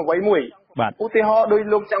ជារួមអ្វីមួយឧទាហរណ៍ដូច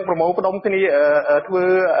លោកចង់ប្រមូលផ្ដុំគ្នាធ្វើ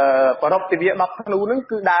ប្រពៃទិវា10ធ្នូហ្នឹង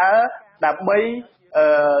គឺដើម្បី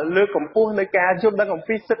លើកកម្ពស់នៃការយល់ដឹងអំ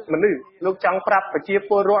ពីសិទ្ធិមនុស្សលោកចង់ប្រាប់ប្រជាព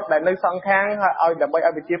លរដ្ឋដែលនៅសងខាងឲ្យដើម្បីឲ្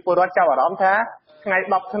យប្រជាពលរដ្ឋចាប់អារម្មណ៍ថាថ្ងៃ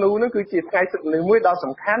10ធ្នូហ្នឹងគឺជាថ្ងៃសិទ្ធិមនុស្សមួយដ៏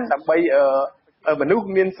សំខាន់ដើម្បីមនុស្ស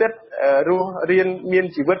មានសិទ្ធិរស់រៀនមាន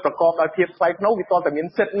ជីវិតប្រកបដោយភាពថ្លៃថ្នូរវាតតែមាន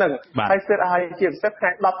សិទ្ធិហ្នឹងហើយសិទ្ធិឲ្យជាពិសេសថ្ងៃ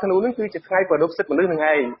10ធ្នូហ្នឹងគឺជាថ្ងៃប្រពៃសិទ្ធិមនុស្សហ្នឹង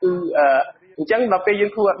ឯងគឺអញ្ចឹងដល់ពេលយើ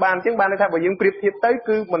ងធ្វើអត់បានអញ្ចឹងបានន័យថាបើយើងប្រៀបធៀបទៅ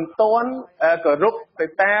គឺមិនទាន់គោរពទៅ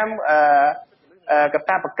តាម ក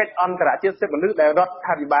តាបកិច្ចអន្តរជាតិសិទ្ធិមនុស្សដែលរដ្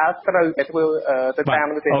ឋាភិបាលត្រូវតែធ្វើទៅតាម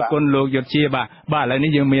នោះទេបាទអរគុណលោកយុទ្ធជាបាទឥឡូវ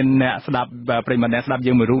នេះយើងមានអ្នកស្ដាប់ប្រិមត្តអ្នកស្ដាប់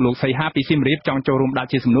យើងមួយរូបលោកសីហាពីសៀមរាបចង់ចូលរួមដាក់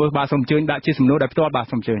ជាសំណួរបាទសូមអញ្ជើញដាក់ជាសំណួរដោយផ្ទាល់បាទ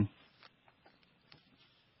សូមអញ្ជើញ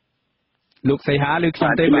លោកសីហាឬខ្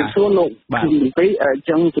ញុំទេបាទខ្ញុំលោកពីអញ្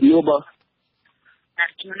ចឹងសំណួរបង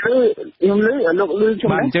ខ្ញុំលឺលោកលឺខ្ញុំ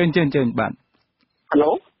បាទអញ្ជើញបាទហៅ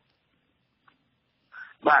ឡូ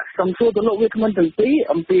បាទសូមសួរទៅលោកវាគ្មិនទាំងពីរ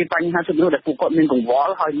អំពីបញ្ហាសំណួរដែលពួកគាត់មានកង្វ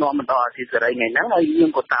ល់ហើយនាំមកដល់អធិសេរីថ្ងៃហ្នឹងហើយយើ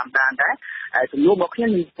ងក៏តាមដានដែរហើយសំណួររបស់ខ្ញុំ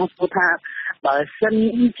ខ្ញុំសួរថាបើសិន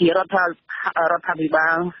ជារដ្ឋាភិបា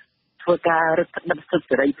លធ្វើការរឹតបន្តឹងសិទ្ធិ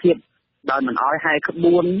សេរីភាពដោយមិនអោយហាយក្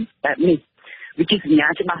បួនបែបនេះវាជាសញ្ញា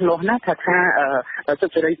ច្បាស់លាស់ណាស់ថាសិទ្ធិ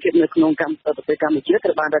សេរីភាពនៅក្នុងប្រទេសកម្ពុជាត្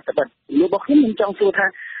រូវបានរឹតបន្តឹងសំណួររបស់ខ្ញុំចង់សួរថា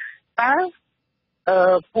តើ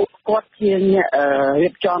ពួកគាត់ជាអ្នករៀ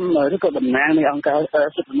បចំឬក៏តំណាងនៃអង្គការ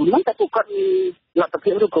សិទ្ធិមនុស្សហ្នឹងតែពួកគាត់មានលទ្ធ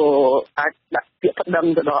ភាពឬក៏អាចដាក់ពាក្យប្តឹង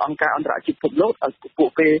ទៅដល់អង្គការអន្តរជាតិពិភពលោកឲ្យពួក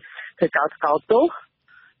គេធ្វើការស្កោតទោស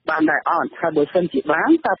បានដែរអត់ថាបើសិនជាបាន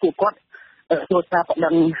តើពួកគាត់ធ្វើការប្តឹ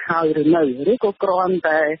ងហើយឬនៅឬក៏គ្រាន់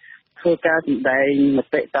តែធ្វើការសម្ដែងម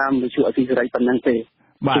តិតាមវិទ្យុអស៊ីសេរីប៉ុណ្ណឹងទេ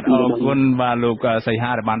បាទអរគុណបាទលោកសីហា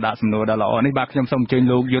ដែលបានដាក់សំណួរដ៏ល្អនេះបាទខ្ញុំសូមអញ្ជើញ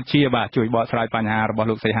លោកយុទ្ធជាបាទជួយបកស្រាយបញ្ហារបស់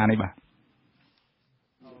លោកសីហានេះ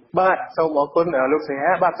បាទសូមអរគុណលោកសីហា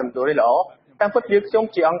បាទសំណួរនេះល្អតាមពិតយើងខ្ញុំ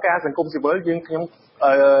ជាអង្គការសង្គមស៊ីវិលយើងខ្ញុំ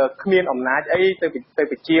គ្មានអំណាចអីទៅ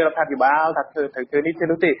បញ្ជារដ្ឋាភិបាលថាធ្វើនេះធ្វើ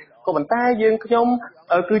នោះទេក៏ប៉ុន្តែយើងខ្ញុំ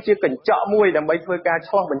គឺជាកញ្ចក់មួយដើម្បីធ្វើការ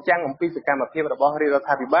ឆ្លុះបញ្ចាំងអំពីសកម្មភាពរបស់រាជរដ្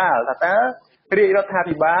ឋាភិបាលថាតើរាជរដ្ឋា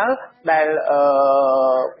ភិបាលដែល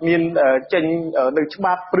មានចេញនៅច្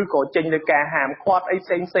បាប់ឬក៏ចេញនៅការហាមឃាត់អីផ្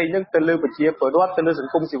សេងហ្នឹងទៅលើប្រជាពលរដ្ឋទៅលើស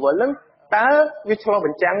ង្គមស៊ីវិលហ្នឹងតើវាឆ្លុះប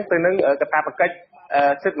ញ្ចាំងទៅនឹងកាតព្វកិច្ច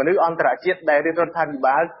សិទ្ធិមនុស្សអន្តរជាតិដែលរាជរដ្ឋាភិ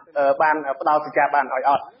បាលបានផ្ដល់សេចក្ដីបានឲ្យ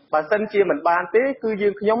អត់បើសិនជាមិនបានទេគឺយើ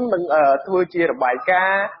ងខ្ញុំនឹងធ្វើជារបាយការ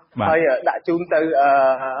ណ៍ហើយដាក់ជូនទៅ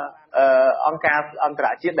អង្គការអន្តរ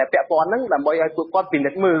ជាតិដែលពាក់ព័ន្ធហ្នឹងដើម្បីឲ្យពួកគាត់ពិនិ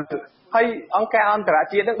ត្យមើលហើយអង្គការអន្តរ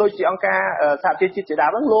ជាតិហ្នឹងដូចជាអង្គការសហជីវជាតិជាដើ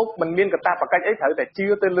មហ្នឹងលោកមិនមានកាតព្វកិច្ចអីត្រូវតែជឿ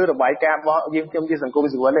ទៅលើរបាយការណ៍របស់យើងខ្ញុំជាសង្គម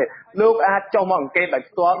ស៊ីវិលទេលោកអាចចុះមកអង្កេតដោយ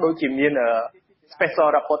ផ្ទាល់ដូចជាមាន Special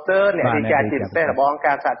Rapporteur អ្នករាយការណ៍ជាពិសេសរបស់អង្គ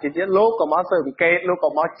ការសហជីវជាតិលោកក៏មកស៊ើបអង្កេតលោកក៏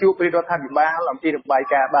មកជួបរដ្ឋាភិបាលអំពីរបាយ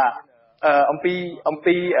ការណ៍បាទអំ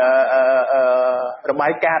ពីរបា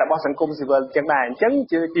យការណ៍របស់សង្គមស៊ីវិលចឹងដែរអញ្ចឹង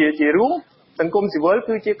ជារួមសង្គមស៊ីវិល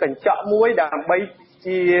គឺជាកញ្ចក់មួយដើម្បី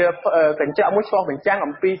ជាកញ្ចក់មួយឆ្លុះបញ្ចាំង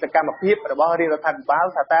អំពីសកម្មភាពរបស់រាជរដ្ឋាភិបាល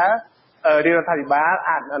ថាតើរាជរដ្ឋាភិបាល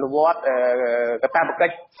អនុវត្តកាតព្វកិ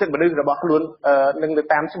ច្ចសិទ្ធិមនុស្សរបស់ខ្លួននឹងទៅ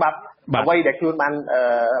តាមច្បាប់អ្វីដែលខ្លួនបាន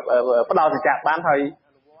ផ្ដល់សច្ចៈបាន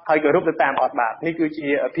ហើយក៏រូបទៅតាមអត់បាទនេះគឺជា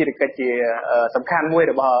ភារកិច្ចជាសំខាន់មួយ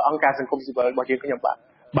របស់អង្គការសង្គមស៊ីវិលរបស់យើងខ្ញុំបា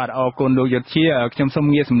ទអរគុណលោកយុទ្ធជាខ្ញុំសូម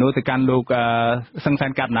ងាកសំណួរទៅកាន់លោកសង្សា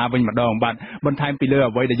នកាត់ណាវិញម្ដងបាទបន្ថែមពីលើ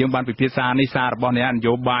អ្វីដែលយើងបានពិភាក្សានេះសាររបស់អ្នកន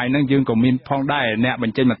យោបាយហ្នឹងយើងក៏មានផងដែរអ្នកប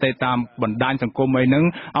ញ្ចេញមតិតាមបណ្ដាញសង្គមអីហ្នឹង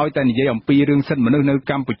ឲ្យតែនិយាយអំពីរឿងសិទ្ធិមនុស្សនៅ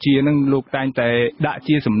កម្ពុជាហ្នឹងលោកតែងតែដាក់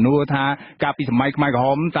ជាសំណួរថាកាលពីសម័យខ្មែរក្រហ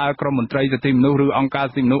មតើក្រមមន្ត្រីសិទ្ធិមនុស្សឬអង្គការ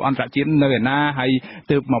សិទ្ធិមនុស្សអន្តរជាតិនៅឯណាហើយ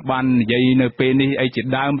ទើបមកបាននិយាយនៅពេលនេះអីជា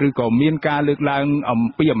ដើមឬក៏មានការលើកឡើងអំ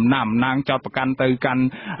ពីអំណាងចោតប្រកាន់ទៅកាន់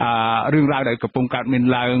រឿងរ៉ាវដែលកំពុងកើតមាន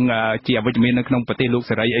ជាអវិជ្ជមាននៅក្នុងប្រទេសលោក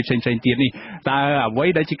សេរីអីផ្សេងៗទៀតនេះតើអ្វី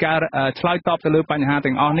ដែលជាការឆ្លើយតបទៅលើបញ្ហា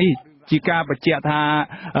ទាំងអស់នេះជាការបញ្ជាក់ថា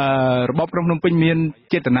របបក្រុងភ្នំពេញមាន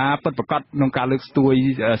ចេតនាពិតប្រាកដក្នុងការលើកស្ទួយ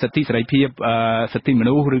សិទ្ធិសេរីភាពសិទ្ធិម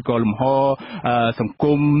នុស្សឬក៏លំហសង្គ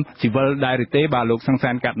មស៊ីវិលដែរឬទេបាទលោកសង្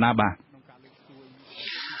សានកាត់ណាបា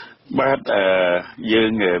ទយើ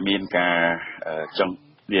ងមានការចង់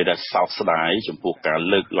និយាយថាសោកស្ដាយចំពោះការ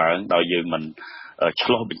លើកឡើងដោយយើងមិនឆ្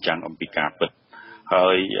លោះបញ្ចាំងអំពីការពិតហើ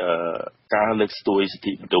យការលើកស្ទួយសិទ្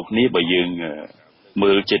ធិមនុស្សនេះបើយើង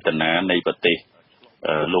មើលចេតនានៃប្រទេស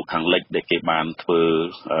លោកខាងលិចដែលគេបានធ្វើ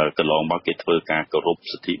កន្លងមកគេធ្វើការគោរព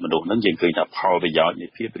សិទ្ធិមនុស្សហ្នឹងយើងឃើញថាផលប្រយោជន៍នៃ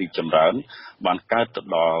ភាពរីកចម្រើនបានកើតទៅ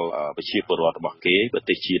ដល់ប្រជាពលរដ្ឋរបស់គេប្រ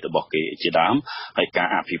ទេសជាតិរបស់គេជាដើមហើយការ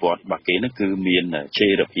អភិវឌ្ឍរបស់គេហ្នឹងគឺមានចី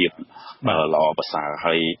រភាពល្អប្រសើរ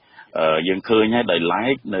ហើយយើងឃើញហើយដោយឡែ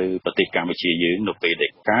កនៅប្រទេសកម្ពុជាយើងនៅពេលដែ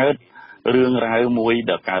លកើតរឿងរ៉ាវមួយ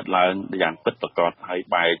ដែលកើតឡើងយ៉ាងពិតប្រាកដហើយ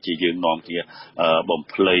បែរជាយើងនាំជាបំ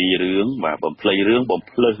ភ្លៃរឿងបាទបំភ្លៃរឿងបំ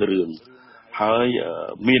ភ្លើសរឿងហើយ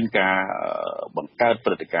មានការបង្កើតព្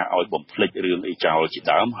រឹត្តិការណ៍ឲ្យបំភ្លេចរឿងអីចោលជា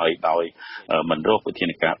ដើមហើយដោយមិនរកវិធា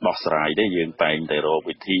នការដោះស្រាយទេយើងតែងតែរក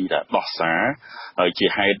វិធីដែលដោះសារ ហើយជា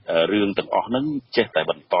ហេតុរឿងទាំងអស់ហ្នឹងចេះតែ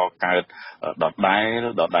បន្តកើតដ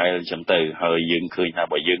ដែលអញ្ចឹងទៅហើយយើងឃើញថា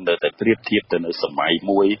បើយើងនៅតែប្រៀបធៀបទៅនៅសម័យ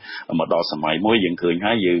មួយមកដល់សម័យមួយយើងឃើញ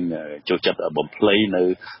ហើយយើងចូលចិត្តបំភ្លៃនៅ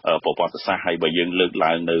ប្រវត្តិសាស្ត្រហើយបើយើងលើក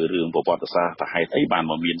ឡើងនៅរឿងប្រវត្តិសាស្ត្រថាហេតុអីបាន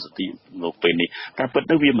មកមានសតិនៅពេលនេះការពិត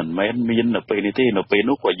ទៅវាមិនមែនមាននៅពេលនេះទេនៅពេល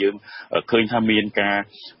នោះក៏យើងឃើញថាមានការ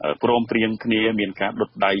ព្រមព្រៀងគ្នាមានការដុ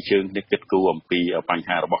តដៃជើងគ្នាគិតគូរអំពីបញ្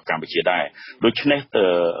ហារបស់កម្ពុជាដែរដូច្នេះ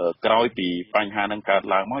ក្រោយពីបញ្ហានឹងកើត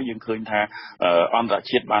ឡើងមកយើងឃើញថាអន្តរ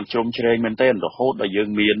ជាតិបានជ្រោមជ្រែងមែនទែនរហូតដល់យើង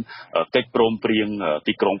មានកិច្ចព្រមព្រៀង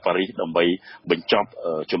ទីក្រុងប៉ារីសដើម្បីបញ្ចប់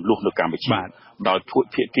ចំនួននៅកម្ពុជាដោយ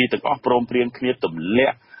ភាគីទាំងអស់ព្រមព្រៀងគ្នាទម្លា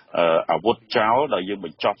ក់អាវុធចោលដោយយើងប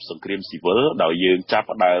ញ្ចប់សង្គ្រាមស៊ីវិលដោយយើងចាប់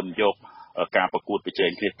ផ្ដើមយកការប្រកួតប្រជែ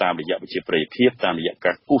ងគ្នាតាមរយៈវិជាប្រិយភាពតាមរយៈ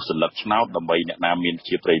ការគូសសន្លឹកឆ្នោតដើម្បីអ្នកណាមានវិ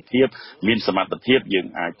ជាប្រិយភាពមានសមត្ថភាពយើង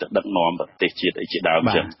អាចទៅដឹកនាំប្រទេសជាតិអីជាដើម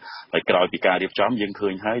ចឹងហើយក្រោយពីការរៀបចំយើងឃើ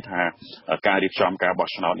ញហើយថាការរៀបចំការបោះ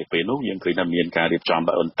ឆ្នោតនៅពេលនោះយើងឃើញថាមានការរៀបចំ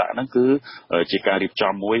ដោយអន្តៈហ្នឹងគឺជាការរៀប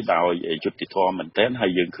ចំមួយដោយយុត្តិធម៌មែនទែនហើ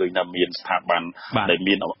យយើងឃើញថាមានស្ថាប័នដែល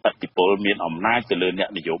មានឥទ្ធិពលមានអំណាចទៅលើអ្នក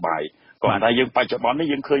នយោបាយក៏តែយើងបច្ចុប្បន្ននេះ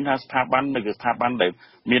យើងឃើញថាស្ថាប័ននៅស្ថាប័នដែល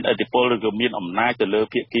មានឥទ្ធិពលឬក៏មានអំណាចទៅលើ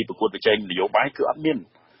ភាគីប្រកួតប្រជែងនយោបាយគឺអត់មាន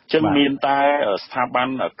អញ្ចឹងមានតែស្ថាប័ន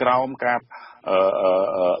ក្រោមការ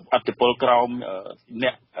ឥទ្ធិពលក្រោមអ្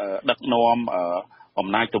នកដឹកនាំអំ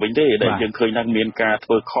ណាចទៅវិញទេដែលយើងឃើញថាមានការធ្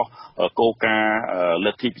វើខុសគោលការណ៍ល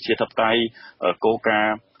ទ្ធិប្រជាធិបតេយ្យគោលការ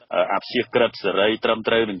ណ៍អព្យាក្រឹតសេរីត្រឹម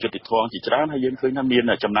ត្រូវនឹងយុត្តិធម៌ជាច្រើនហើយយើងឃើញថាមាន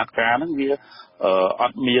ចំណាត់ការហ្នឹងវាអ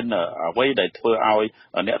ត់មានអ្វីដែលធ្វើឲ្យ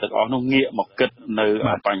អ្នកទាំងអស់នោះងាកមកគិតនៅ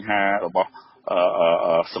បញ្ហារបស់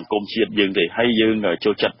សង្គមជាតិយើងទេហើយយើង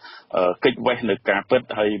ចូលចិត្តកិច្ចវេះនៅការពិត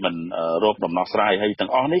ហើយមិនរកដំណោះស្រាយហើយទាំ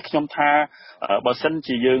ងអស់នេះខ្ញុំថាបើសិន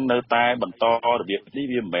ជាយើងនៅតែបន្តរបៀបនេះ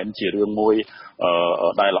វាមិនមែនជារឿងមួយ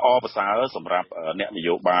ដែលល្អប្រសើរសម្រាប់អ្នកន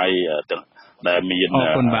យោបាយទាំងដែលមាន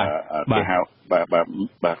គេហៅ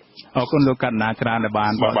បាទអរគុណលោកកណ្ណាច្រើនដែលបា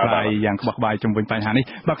នបកស្រាយយ៉ាងក្បោះក្បាយជុំវិញបញ្ហានេះ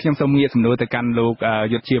បាទខ្ញុំសូមងាកសំណួរទៅកាន់លោក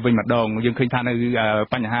យុទ្ធជាវិញម្ដងយើងឃើញថានៅ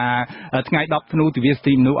បញ្ហាថ្ងៃ10ធ្នូទិវាសិទ្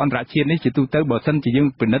ធិមនុស្សអន្តរជាតិនេះជាទូទៅបើសិនជាយើង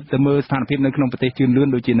ពិនិត្យទៅមើលស្ថានភាពនៅក្នុងប្រទេសជឿនលឿន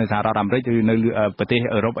ដូចជានៅសហរដ្ឋអាមេរិកឬនៅប្រទេស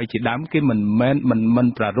អឺរ៉ុបអីជាដើមគេមិន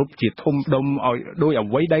ប្រារព្ធជាធំដុំឲ្យដោយ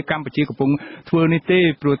អ្វីដែលកម្ពុជាកំពុងធ្វើនេះទេ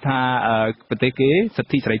ព្រោះថាប្រទេសគេសិ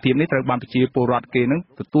ទ្ធិសេរីភាពនេះត្រូវបានប្រជាពលរដ្ឋគេនឹង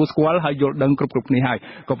ទទួលស្គាល់ហើយយល់ដឹងគ្រប់គ្នាហើយ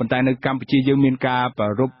ក៏ប៉ុន្តែនៅកម្ពុជាយើងមានការប្រា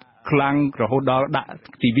រព្ធខ្លាំងរហូតដល់ដាក់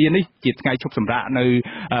ទិវានេះជាថ្ងៃឈប់សម្រាកនៅ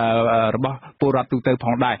របស់ពលរដ្ឋទូទៅផ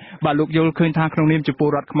ងដែរបាទលោកយល់ឃើញថាក្នុងនាមជាពល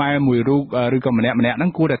រដ្ឋខ្មែរមួយរូបឬក៏ម្នាក់ហ្នឹ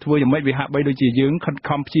ងគួរតែធ្វើយ៉ាងម៉េចវាហាក់បីដូចជាយើងខិត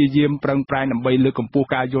ខំព្យាយាមប្រឹងប្រែងដើម្បីលើកកម្ពស់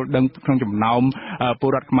ការយល់ដឹងក្នុងចំណោមពល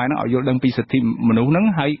រដ្ឋខ្មែរហ្នឹងឲ្យយល់ដឹងពីសិទ្ធិមនុស្សហ្នឹង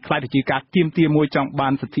ហើយខ្លាចទៅជាការទាមទារមួយចង់បា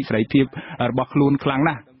នសិទ្ធិសេរីភាពរបស់ខ្លួនខ្លាំង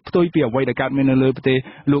ណាស់ផ្ទុយពីអ្វីដែលកើតមាននៅលើប្រទេស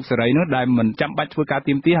លោកសេរីនោះដែលមិនចាំបាច់ធ្វើការ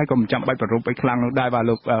ទាមទារហើយក៏មិនចាំបាច់ប្ររពឲ្យខ្លាំងនោះដែរបាទ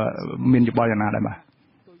លោកមានយោបល់យ៉ាងណាដែរបា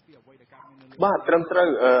ទត្រឹមត្រូវ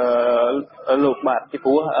លោកបាទពីព្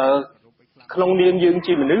រោះក្នុងនាមយើង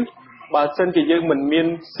ជាមនុស្សបើសិនជាយើងមិនមាន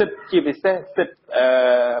សិទ្ធិជាពិសេសសិទ្ធិ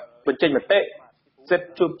បញ្ចេញមតិសិទ្ធិ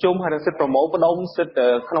ជួបជុំហើយនិងសិទ្ធិប្រមូលផ្ដុំសិទ្ធិ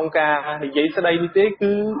ក្នុងការនិយាយស្ដីនេះទេ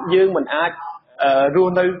គឺយើងមិនអាចរ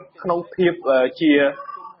ស់នៅក្នុងភាពជា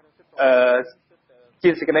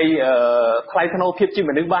សេចក្តីថ្លៃថ្នូរភាពជា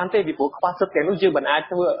មនុស្សបានទេពីព្រោះខ្វះសិទ្ធិទាំងនោះយើងមិនអាច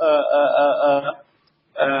ធ្វើ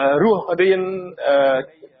រស់រៀន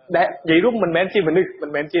ដែលនិយាយរួមមិនមែនជាមនុស្ស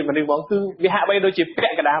ហ្មងគឺវាហាក់បីដូចជាពា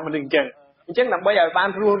ក់កណ្ដាលមនុស្សអញ្ចឹងដើម្បីឲ្យបាន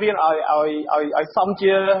រស់រៀនឲ្យសម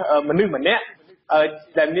ជាមនុស្សម្នាក់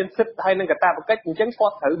ដែលមានសិទ្ធិហើយនឹងកាតព្វកិច្ចអញ្ចឹងគា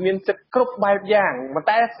ត់ត្រូវមានសិទ្ធិគ្រប់បែបយ៉ាងប៉ុន្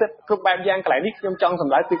តែសិទ្ធិគ្រប់បែបយ៉ាងកន្លែងនេះខ្ញុំចង់ស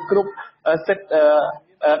ម្ដៅគឺគ្រប់សិទ្ធិ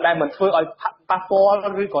ដែលមិនធ្វើឲ្យប៉ះពាល់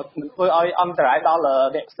ឬក៏មិនធ្វើឲ្យអន្តរាយដល់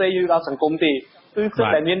អ្នកផ្សេងឬដល់សង្គមទេគឺសិទ្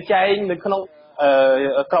ធិដែលមានចែងនៅក្នុង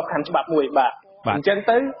ក្របខ័ណ្ឌច្បាប់មួយបាទអញ្ចឹង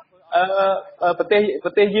ទៅប្រ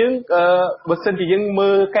ទេសយើងបើសិនជាយើងមើ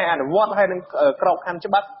លការអនុវត្តហើយនឹងក្របខ័ណ្ឌ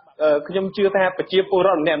ច្បាប់ខ្ញុំជឿថាប្រជាពលរ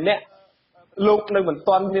ដ្ឋម្នាក់លោកនៅមិន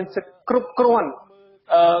ទាន់មានសិទ្ធិគ្រប់គ្រាន់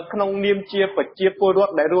ក្នុងនាមជាប្រជាពលរដ្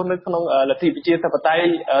ឋដែលរស់នៅក្នុងលទ្ធិប្រជាធិបតេយ្យ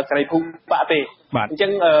សេរីភូមិទេអញ្ចឹ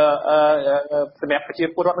ងសម្រាប់ប្រជា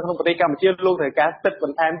ពលរដ្ឋនៅក្នុងប្រទេសកម្ពុជាលោកត្រូវការសិទ្ធិប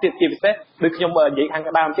ន្ថែមទៀតជាពិសេសដូចខ្ញុំនិយាយខាង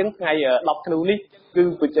ដើមអញ្ចឹងថ្ងៃ10ធ្នូនេះគឺ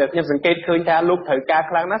ខ្ញុំសង្កេតឃើញថាលោកត្រូវការ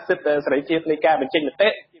ខ្លាំងណាស់សិទ្ធិសេរីភាពនៃការបញ្ចេញមតិ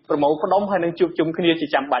ប្រមូលផ្ដុំហើយនឹងជួបជុំគ្នាជា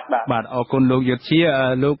ចាំបាច់បាទអរគុណលោកយុទ្ធជា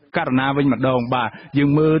លោកករណីវិញម្ដងបាទយើង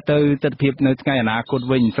មើលទៅទស្សនវិជ្ជានៅថ្ងៃអនាគត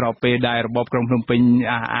វិញស្របពេលដែលរបបក្រុងភ្នំពេញ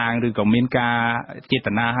អះអាងឬក៏មានការចេត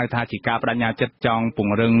នាហៅថាជាការបដិញ្ញាចិត្តចង់ព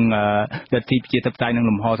ង្រឹងលទ្ធិប្រជាធិបតេយ្យនិង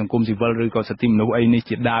លំហសង្គមស៊ីវិលឬក៏សិទ្ធិមនុស្សអីនេះ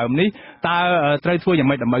ជាដើមនេះតើត្រូវធ្វើយ៉ាង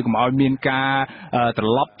ម៉េចដើម្បីកុំឲ្យមានការត្រ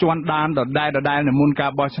ឡប់ជន់ដានដដែលនៅមុនកា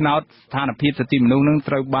របោះឆ្នោតស្ថានភាពសិទ្ធិមនុស្សនឹង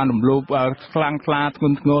ត្រូវបានរំលោភខ្លាំងក្លាធ្ង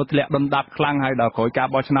ន់ធ្ងរធ្លាក់ដុនដាបខ្លាំងហើយដល់ក្រោយការ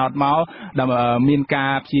បោះឆ្នោតមកដើម្បីមានកា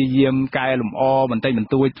រព្យាយាមកែលម្អបន្តិចបន្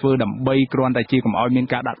តួចធ្វើដើម្បីគ្រាន់តែជាកុំឲ្យមាន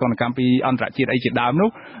ការដាក់ទណ្ឌកម្មពីអន្តរជាតិអីជាដើមនោះ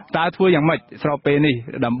តើធ្វើយ៉ាងម៉េចស្របពេលនេះ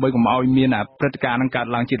ដើម្បីកុំឲ្យមានព្រឹត្តិការណ៍នឹងកើត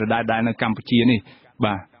ឡើងជាដដែលនៅកម្ពុជានេះ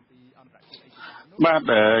បាទ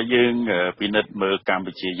យើងពិនិត្យមើលកម្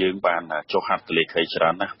ពុជាយើងបានចុះហត្ថលេខីច្រើ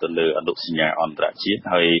នណាស់ទៅលើអនុសញ្ញាអន្តរជាតិ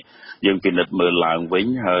ហើយយើងពិនិត្យមើលឡើងវិញ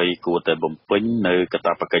ហើយគួរតែបំពេញនៅកាត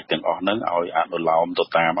ព្វកិច្ចទាំងអស់ហ្នឹងឲ្យអនុលោមទៅ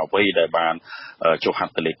តាមអ្វីដែលបានចុះហ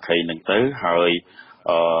ត្ថលេខីហ្នឹងទៅហើយ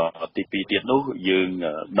ទី2ទៀតនោះយើង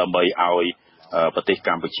ដើម្បីឲ្យប្រទេសក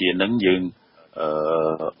ម្ពុជាហ្នឹងយើង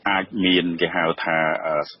អាចមានគេហៅថា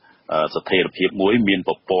ស្ថិរភាពមួយមាន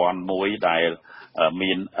ប្រព័ន្ធមួយដែល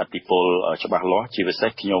មានអធិពលច្បាស់លាស់ជាពិសេ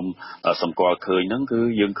សខ្ញុំសម្គាល់ឃើញហ្នឹងគឺ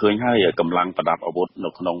យើងឃើញហើយកម្លាំងប្រដាប់អាវុធនៅ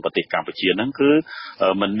ក្នុងប្រទេសកម្ពុជាហ្នឹងគឺ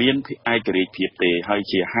มันមានឯករាជ្យភាពទេហើយ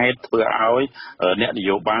ជាហេតុធ្វើឲ្យអ្នកន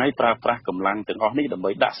យោបាយប្រើប្រាស់កម្លាំងទាំងអស់នេះដើម្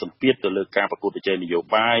បីដាក់សម្ពាធទៅលើការប្រកួតប្រជែងនយោ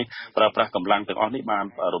បាយប្រើប្រាស់កម្លាំងទាំងអស់នេះបាន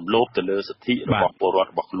រំលោភទៅលើសិទ្ធិរបស់ពលរដ្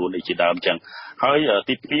ឋរបស់ខ្លួននេះជាដើមអញ្ចឹងហើយ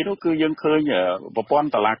ទី2នោះគឺយើងឃើញប្រព័ន្ធ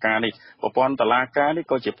តុលាការនេះ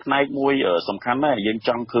ក៏ជាផ្នែកមួយសំខាន់ដែរយើងច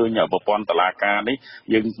ង់ឃើញប្រព័ន្ធតុលាការនេះ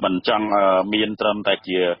យើងមិនចង់មានត្រឹមតែ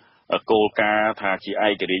ជាគោលការណ៍ថាជាឯ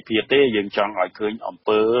ករាជ្យភាពទេយើងចង់ឲ្យឃើញអំ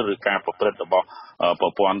ពើឬការប្រព្រឹត្តរបស់ប្រ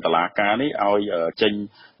ព័ន្ធតុលាការនេះឲ្យចេញ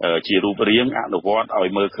ជារូបរាងអនុវត្តឲ្យ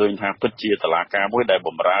មើលឃើញថាពិតជាតុលាការមួយដែលប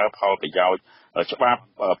ម្រើផលប្រយោជន៍ច្បាប់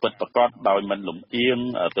ពិតប្រាកដដោយមិនលំអៀង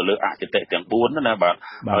ទៅលើអគតិទាំង4ណាបាទ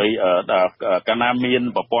ហើយកាលណាមាន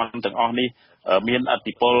ប្រព័ន្ធទាំងអស់នេះមានអ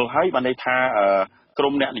ធិពលហើយបានន័យថាក្រុ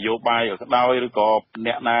មអ្នកនយោបាយក៏ដោយឬក៏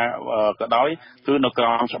អ្នកណាក៏ដោយគឺនៅក្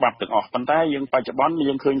រោមច្បាប់ទាំងអស់ប៉ុន្តែយើងបច្ចុប្បន្ន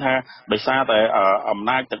យើងឃើញថាដោយសារតែអំ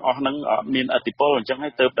ណាចទាំងអស់ហ្នឹងអត់មានអធិពលអញ្ចឹងហើ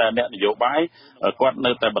យទើបតែអ្នកនយោបាយគាត់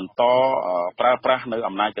នៅតែបន្តប្រើប្រាស់នៅ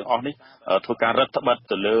អំណាចទាំងអស់នេះធ្វើការរឹតបន្តឹង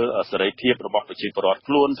ទៅលើសេរីភាពរបស់ប្រជាពលរដ្ឋ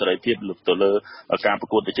ខ្លួនសេរីភាពទៅលើការប្រ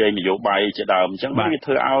កួតប្រជែងនយោបាយជាដើមអញ្ចឹងវា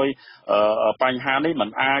ធ្វើឲ្យបញ្ហានេះมัน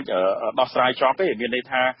អាចដោះស្រាយចប់ទេមានន័យ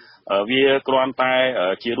ថាវាគ្រាន់តែ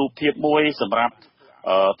ជារូបភាពមួយសម្រាប់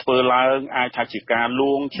ធ្វើឡើងអាចថាជាការ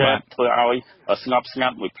លួងចិត្តធ្វើឲ្យស្ងប់ស្ងា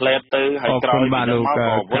ត់មួយផ្លែតទៅហើយក្រោយមក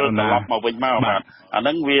ក៏វិលត្រឡប់មកវិញមកបាទអាហ្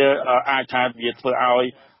នឹងវាអាចថាវាធ្វើឲ្យ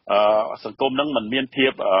សង្គមនឹងមិនមានភា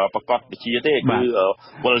ពប្រកបវិជាទេគឺ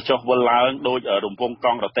វិលចុះវិលឡើងដោយរំពងក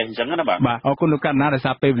ង់រទេះអញ្ចឹងណាបាទអរគុណលោកកណ្ណាដោយ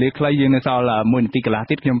សារពេលវេលាខ្លីយើងនៅសល់1នាទីកន្លះ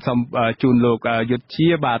ទៀតខ្ញុំសូមជូនលោកយុទ្ធជា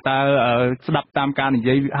បាទតើស្ដាប់តាមការនិ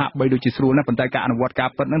យាយហាក់បីដូចជាស្រួលណាស់ប៉ុន្តែការអនុវត្តការ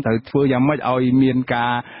ពិតហ្នឹងត្រូវធ្វើយ៉ាងម៉េចឲ្យមានកា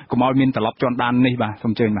រកុំឲ្យមានត្រឡប់ជាន់ដាននេះបាទសូ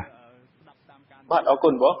មអញ្ជើញបាទអរគុ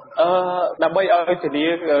ណបងដើម្បីឲ្យធានា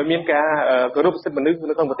មានការគោរពសិទ្ធិមនុស្ស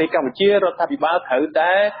នៅក្នុងប្រទេសកម្ពុជារដ្ឋាភិបាលត្រូវ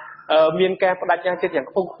តែមានការបដិញ្ញាចិត្តយ៉ាង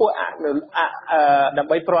ខ្ពង់ខ្ពស់ដើម្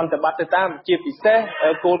បីប្រតិបត្តិទៅតាមជាពិសេស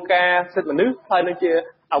គោលការណ៍សិទ្ធិមនុស្សហើយនឹងជា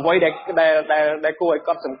អ្វីដែលគួរឲ្យក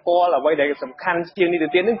ត់សម្គាល់អ្វីដែលសំខាន់ជាងនេះទៅ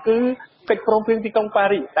ទៀតនោះគឺកិច្ចព្រមព្រៀងទីក្រុងប៉ា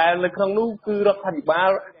រីសដែលនៅក្នុងនោះគឺរដ្ឋាភិបា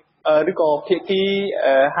លឬក៏ភាគី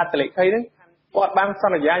ហត្ថលេខីហ្នឹងគាត់បានស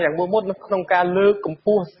ន្យាយ៉ាងមុតនៅក្នុងការលើកកម្ព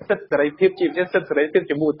ស់សិទ្ធិសេរីភាពជាពិសេសសិទ្ធិសេរីភាព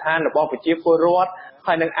ជាមូលដ្ឋានរបស់ប្រជាពលរដ្ឋ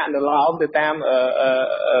ហើយនឹងអនុលោមទៅតាម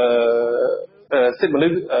សិទ្ធិមនុ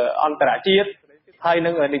ស្សអន្តរជាតិហើយនឹ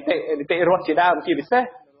ងនីតិរដ្ឋជាដើមជាពិសេស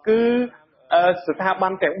គឺស្ថាប័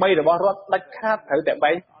នទាំង3របស់រដ្ឋដាច់ខាតត្រូវតែ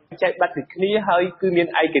បែងចែកដាច់ពីគ្នាហើយគឺមាន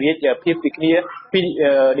ឯករាជ្យភាពពីគ្នាពី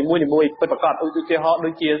នីមួយពិតប្រាកដឧទាហរណ៍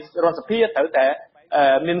ដូចជារដ្ឋសភាត្រូវតែ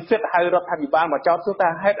មានសិទ្ធិហៅរដ្ឋាភិបាលមកចោទសួរថា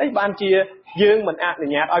ហេតុអីបានជាយើងមិនអនុ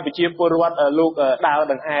ញ្ញាតឲ្យប្រជាពលរដ្ឋលោកដើរ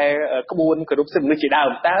ដង្ហែក្បួនគោរពសិទ្ធិមនុស្សជាដើម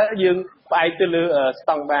តើយើងផ្អែកទៅលើស្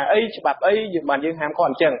តង់ដារអីច្បាប់អីបានយើងហាមឃាត់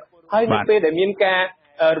អញ្ចឹងហើយនៅពេលដែលមានការ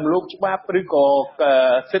រំលោភច្បាប់ឬក៏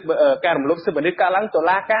សិទ្ធិការរំលោភសិទ្ធិមនុស្សកើតឡើងតុ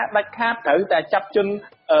លាការដាច់ខាតត្រូវតែចាប់ជន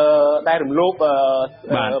ដែលរំលោភ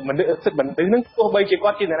មនុស្សសិទ្ធិមនុស្សនឹងទោះបីជាគា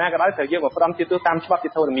ត់ជានរណាក៏ដោយត្រូវយើងមកផ្ដំជាទូតាមច្បាប់ជា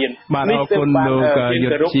ធរមាននេះគឺបានយុ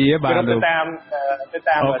ទ្ធជាបាទលោក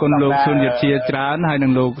អរគុណលោកសុនយុទ្ធជាច្រើនហើយនឹ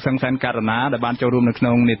ងលោកសង្សានករណាដែលបានចូលរួមនៅក្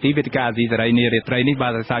នុងនេតិវេទិកាអាស៊ីសេរីនារាត្រីនេះបា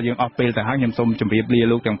ទដោយសារយើងអស់ពេលទៅហើយខ្ញុំសូមជម្រាបលា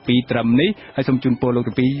លោកទាំងពីរត្រឹមនេះហើយសូមជូនពរលោក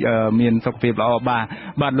ទាំងពីរមានសុខភាពល្អ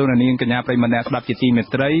បាទលោកនាងកញ្ញាប្រិយមិត្តអ្នកស្ដាប់ជាទីមេ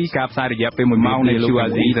ត្រីការផ្សាយរយៈពេល1ម៉ោងនៃលោកអា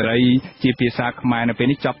ស៊ីសេរីជាភាសាខ្មែរនៅពេល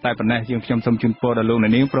នេះចប់តែប៉ុណ្ណេះខ្ញុំសូមជូនពរដល់លោក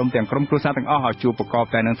នាង ងព្រមទាំងក្រុមគ្រួសារទាំងអស់ឲ្យជួបប្រកប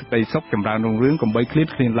តែនឹងសេចក្តីសុខចម្រើនរុងរឿងកុំបីឃ្លាត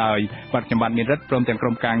ឃ្លានឡើយបាទខ្ញុំបាទមានរិទ្ធព្រមទាំងក្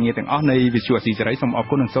រុមការងារទាំងអស់នៃវិទ្យុអស៊ីសេរីសូមអរ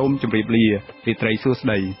គុណនិងសូមជម្រាបលារីត្រីសួស្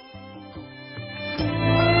តី